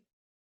Polygamy.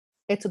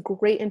 It's a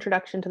great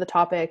introduction to the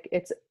topic.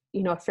 It's,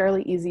 a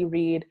fairly easy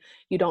read.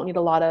 You don't need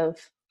a lot of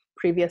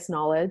previous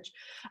knowledge.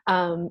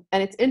 And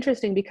it's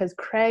interesting because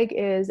Craig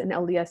is an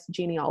LDS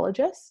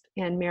genealogist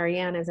and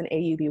Marianne is an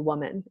AUB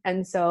woman.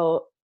 And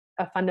so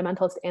a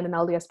fundamentalist and an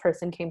LDS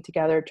person came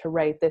together to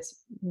write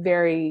this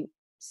very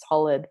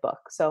solid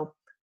book. So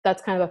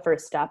that's kind of a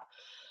first step.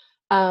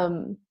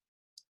 The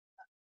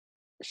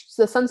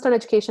Sunstone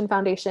Education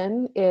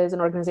Foundation is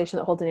an organization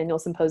that holds an annual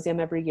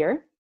symposium every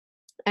year.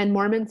 And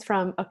Mormons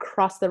from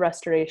across the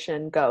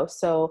Restoration go.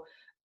 So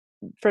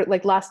for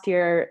like last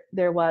year,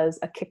 there was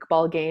a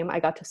kickball game. I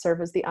got to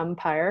serve as the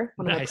umpire,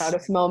 one of my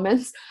proudest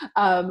moments,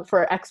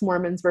 for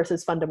ex-Mormons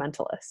versus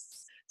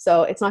fundamentalists.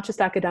 So it's not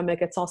just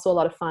academic, it's also a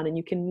lot of fun, and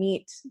you can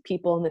meet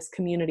people in this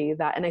community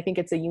and I think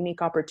it's a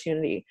unique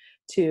opportunity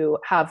to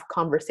have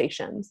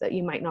conversations that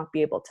you might not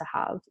be able to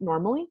have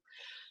normally.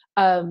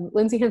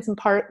 Lindsay Hansen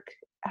Park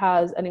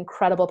has an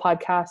incredible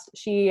podcast.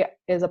 She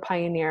is a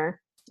pioneer,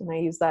 and I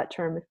use that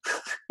term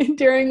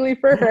endearingly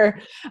for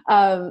her,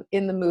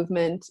 in the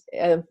movement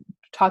of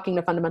talking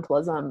about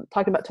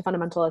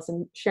fundamentalists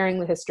and sharing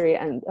the history.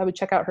 And I would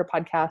check out her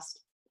podcast,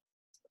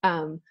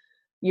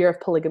 Year of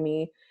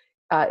Polygamy.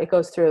 It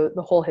goes through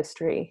the whole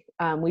history.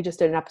 We just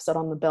did an episode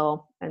on the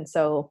bill, and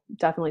so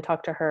definitely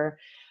talk to her.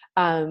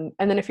 And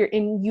then if you're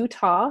in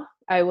Utah,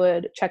 I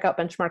would check out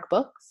Benchmark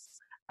Books.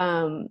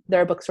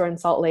 There are bookstore in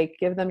Salt Lake.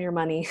 Give them your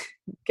money.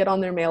 Get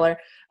on their mailer.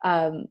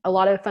 A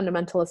lot of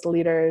fundamentalist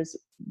leaders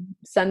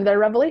send their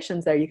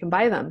revelations there. You can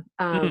buy them.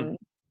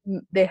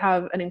 They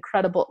have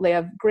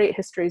great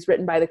histories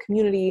written by the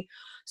community.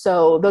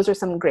 So those are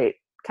some great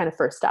kind of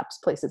first steps,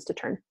 places to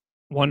turn.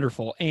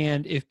 Wonderful.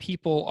 And if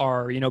people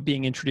are,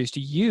 being introduced to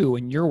you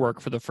and your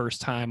work for the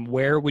first time,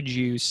 where would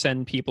you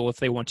send people if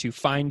they want to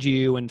find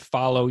you and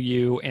follow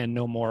you and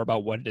know more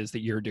about what it is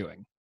that you're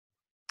doing?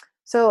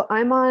 So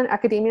I'm on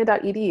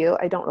academia.edu.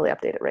 I don't really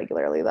update it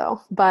regularly though,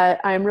 but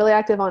I'm really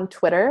active on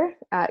Twitter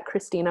at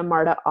Christina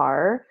Marta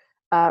R.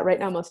 Right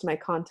now, most of my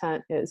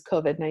content is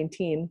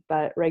COVID-19,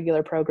 but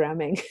regular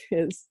programming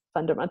is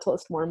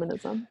fundamentalist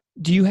Mormonism.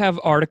 Do you have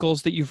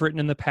articles that you've written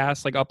in the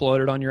past, like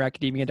uploaded on your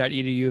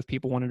academia.edu if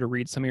people wanted to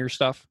read some of your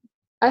stuff?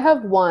 I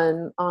have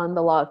one on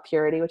the law of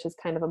purity, which is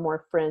kind of a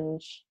more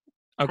fringe,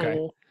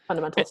 tiny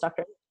fundamentalist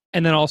doctrine.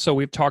 And then also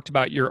we've talked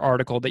about your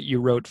article that you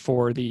wrote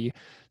for the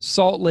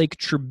Salt Lake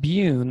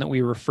Tribune that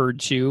we referred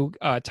to,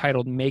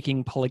 titled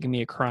Making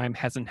Polygamy a Crime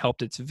Hasn't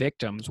Helped Its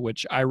Victims,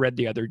 which I read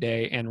the other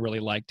day and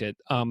really liked it.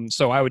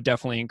 So I would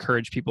definitely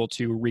encourage people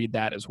to read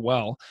that as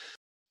well.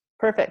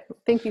 Perfect.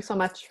 Thank you so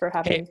much for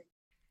having me.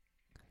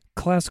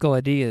 Classical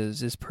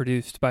Ideas is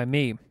produced by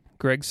me,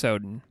 Greg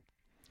Soden.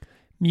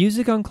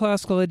 Music on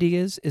Classical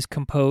Ideas is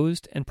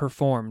composed and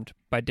performed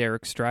by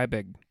Derek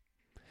Strybig.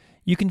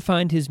 You can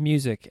find his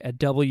music at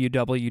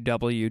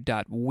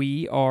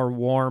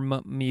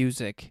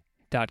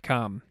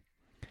www.wearewarmmusic.com.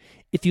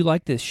 If you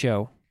like this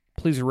show,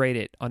 please rate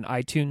it on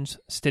iTunes,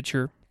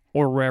 Stitcher,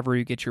 or wherever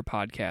you get your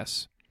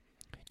podcasts.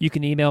 You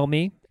can email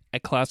me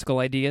at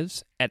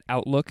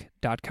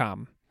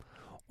classicalideas@outlook.com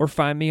or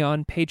find me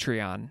on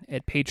Patreon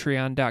at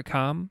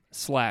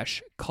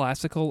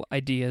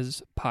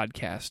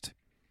patreon.com/classicalideaspodcast.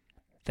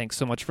 Thanks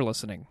so much for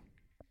listening.